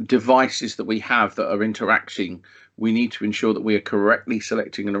devices that we have that are interacting, we need to ensure that we are correctly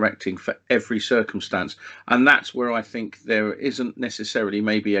selecting and erecting for every circumstance. And that's where I think there isn't necessarily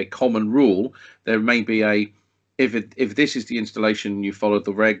maybe a common rule. There may be if this is the installation, you follow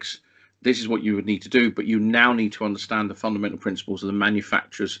the regs, this is what you would need to do, but you now need to understand the fundamental principles of the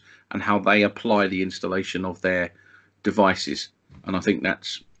manufacturers and how they apply the installation of their devices. And I think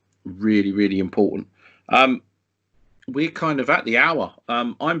that's really, really important. We're kind of at the hour.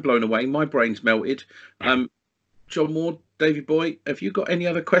 I'm blown away. My brain's melted. John Ward, Davey Boy, have you got any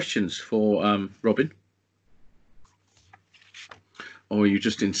other questions for Robin? Or are you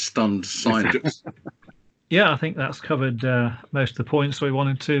just in stunned silence? Yeah, I think that's covered most of the points we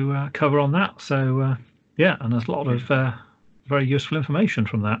wanted to cover on that. So, yeah, and there's a lot of very useful information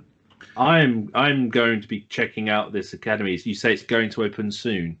from that. I'm going to be checking out this academy. You say it's going to open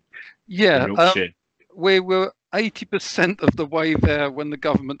soon? Yeah, we were 80% of the way there when the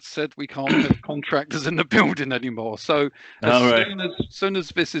government said we can't have contractors in the building anymore. So as soon as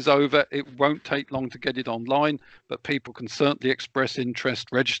this is over, it won't take long to get it online, but people can certainly express interest,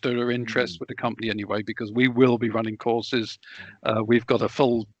 register their interest with the company anyway, because we will be running courses. We've got a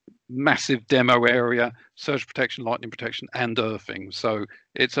full massive demo area, surge protection, lightning protection, and earthing. So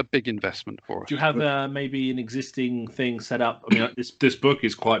it's a big investment for us. Do you have maybe an existing thing set up? I mean, this book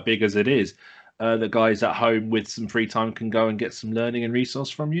is quite big as it is. The guys at home with some free time can go and get some learning and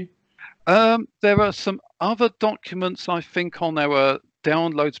resource from you? There are some other documents, I think, on our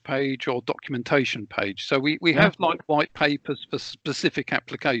downloads page or documentation page. So we have like white papers for specific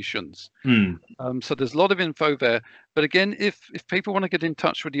applications. So there's a lot of info there. But again, if people want to get in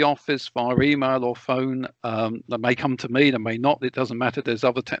touch with the office via email or phone, they may come to me, they may not. It doesn't matter. There's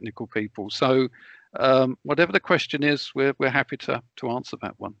other technical people. So whatever the question is, we're happy to answer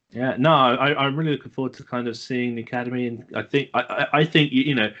that one. Yeah, no, I'm really looking forward to kind of seeing the academy, and I think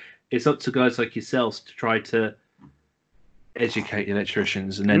you know, it's up to guys like yourselves to try to educate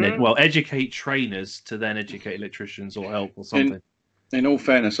electricians, and then educate trainers to then educate electricians or help or something. In all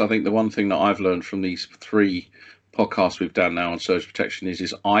fairness, I think the one thing that I've learned from these 3 podcasts we've done now on surge protection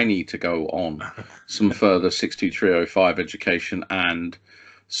is I need to go on some further 62305 education and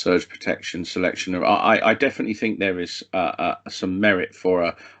surge protection selection. I definitely think there is some merit for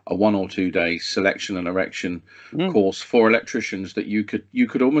a 1 or 2 day selection and erection course for electricians, that you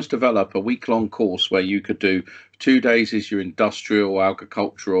could almost develop a week-long course where you could do 2 days is your industrial,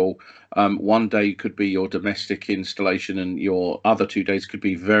 agricultural, 1 day could be your domestic installation, and your other 2 days could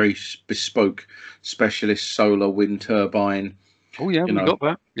be very bespoke specialist solar, wind turbine. Oh yeah, we got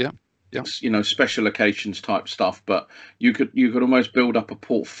that. Yeah. Special occasions type stuff, but you could almost build up a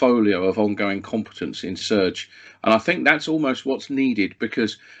portfolio of ongoing competence in surge, and I think that's almost what's needed,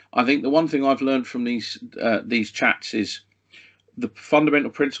 because I think the one thing I've learned from these chats is the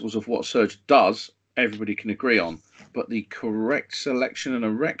fundamental principles of what surge does. Everybody can agree on, but the correct selection and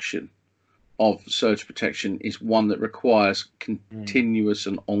erection of surge protection is one that requires continuous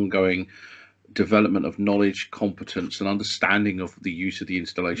and ongoing development of knowledge, competence, and understanding of the use of the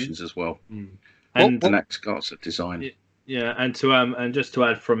installations as well. And that starts at design. Yeah, and just to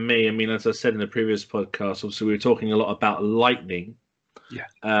add from me, I mean, as I said in the previous podcast, obviously we were talking a lot about lightning. Yeah.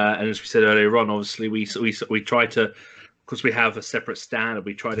 And as we said earlier on, obviously we try to, because we have a separate standard,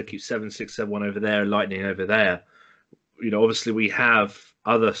 we try to keep 7671 over there, lightning over there. Obviously we have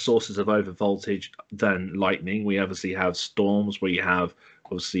other sources of over voltage than lightning. We obviously have storms where you have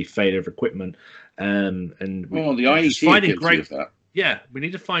obviously failure of equipment, and the IET gives you that. Yeah, we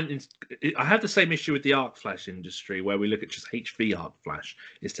need to find. I have the same issue with the arc flash industry, where we look at just HV arc flash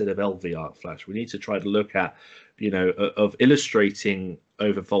instead of LV arc flash. We need to try to look at, of illustrating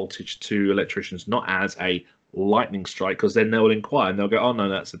over voltage to electricians, not as a lightning strike, because then they'll inquire and they'll go, "Oh no,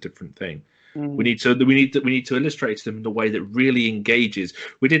 that's a different thing." We need to illustrate to them in a way that really engages.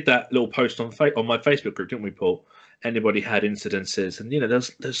 We did that little post on my Facebook group, didn't we, Paul? Anybody had incidences, and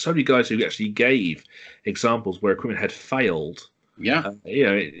there's so many guys who actually gave examples where equipment had failed. Yeah,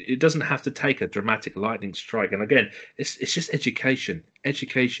 it doesn't have to take a dramatic lightning strike. And again, it's just education.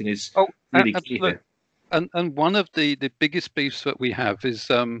 Education is really key here. And one of the biggest beefs that we have is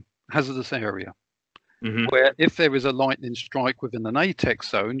hazardous area, where if there is a lightning strike within an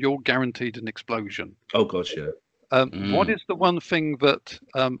ATEX zone, you're guaranteed an explosion. Oh gosh, yeah. What is the one thing that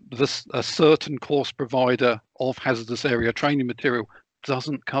a certain course provider of hazardous area training material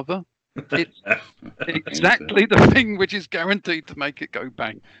doesn't cover? It's exactly the thing which is guaranteed to make it go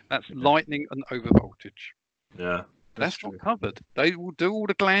bang. That's lightning and over voltage. Yeah, that's not covered. They will do all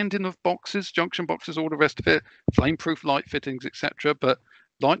the glanding of boxes, junction boxes, all the rest of it, flame-proof light fittings, etc. But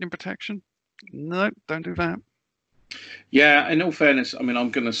lightning protection, no, don't do that. Yeah, in all fairness, I mean, I'm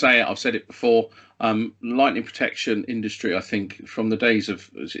going to say it. I've said it before. Lightning protection industry, I think, from the days of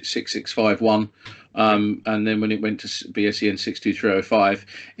 6651, and then when it went to BSEN 62305,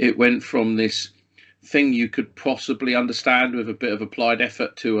 it went from this thing you could possibly understand with a bit of applied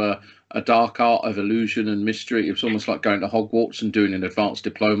effort to a dark art of illusion and mystery. It was almost like going to Hogwarts and doing an advanced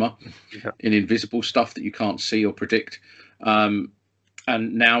diploma in invisible stuff that you can't see or predict.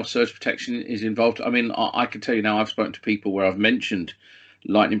 And now surge protection is involved. I mean, I can tell you now, I've spoken to people where I've mentioned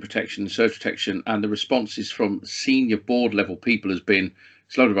lightning protection and surge protection, and the responses from senior board level people has been,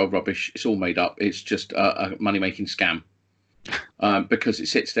 it's a load of old rubbish, it's all made up, it's just a money-making scam, because it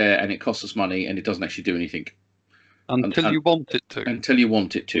sits there and it costs us money and it doesn't actually do anything. Until you want it to. Until you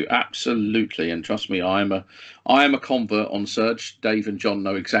want it to, absolutely. And trust me, I am a convert on surge. Dave and John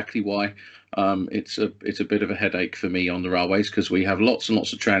know exactly why. It's a bit of a headache for me on the railways, because we have lots and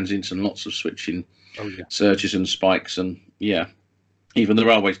lots of transients and lots of switching surges and spikes, and even the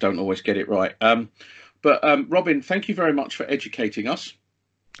railways don't always get it right. But Robin, thank you very much for educating us.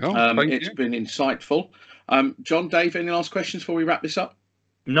 It's been insightful. John, Dave, any last questions before we wrap this up?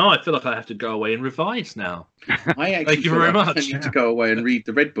 No, I feel like I have to go away and revise now. I actually thank you very much. I need to go away and read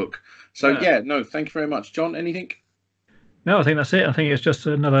the Red Book. So thank you very much. John, anything? No, I think that's it. I think it's just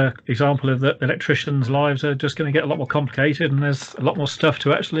another example of that electricians' lives are just going to get a lot more complicated, and there's a lot more stuff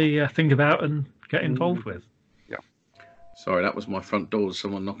to actually think about and get involved with. Yeah. Sorry, that was my front door. There's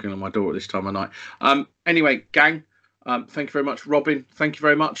someone knocking on my door at this time of night. Anyway, gang, thank you very much. Robin, thank you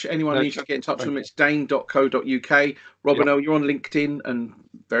very much. Anyone needs to get in touch with them, it's dane.co.uk. Robin, you're on LinkedIn and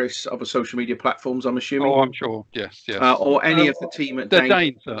various other social media platforms, I'm assuming. Oh, I'm sure. Yes. Or any of the team at Dane.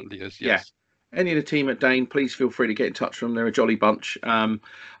 Dane certainly is, yes. Yeah. Any of the team at DEHN, please feel free to get in touch with them. They're a jolly bunch. And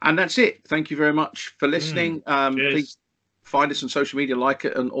that's it. Thank you very much for listening. Please find us on social media, like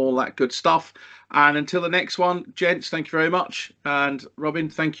it, and all that good stuff. And until the next one, gents, thank you very much. And Robin,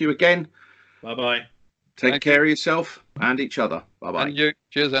 thank you again. Bye-bye. Take care of yourself and each other. Bye-bye. And you.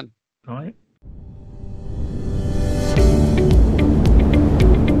 Cheers then. Bye.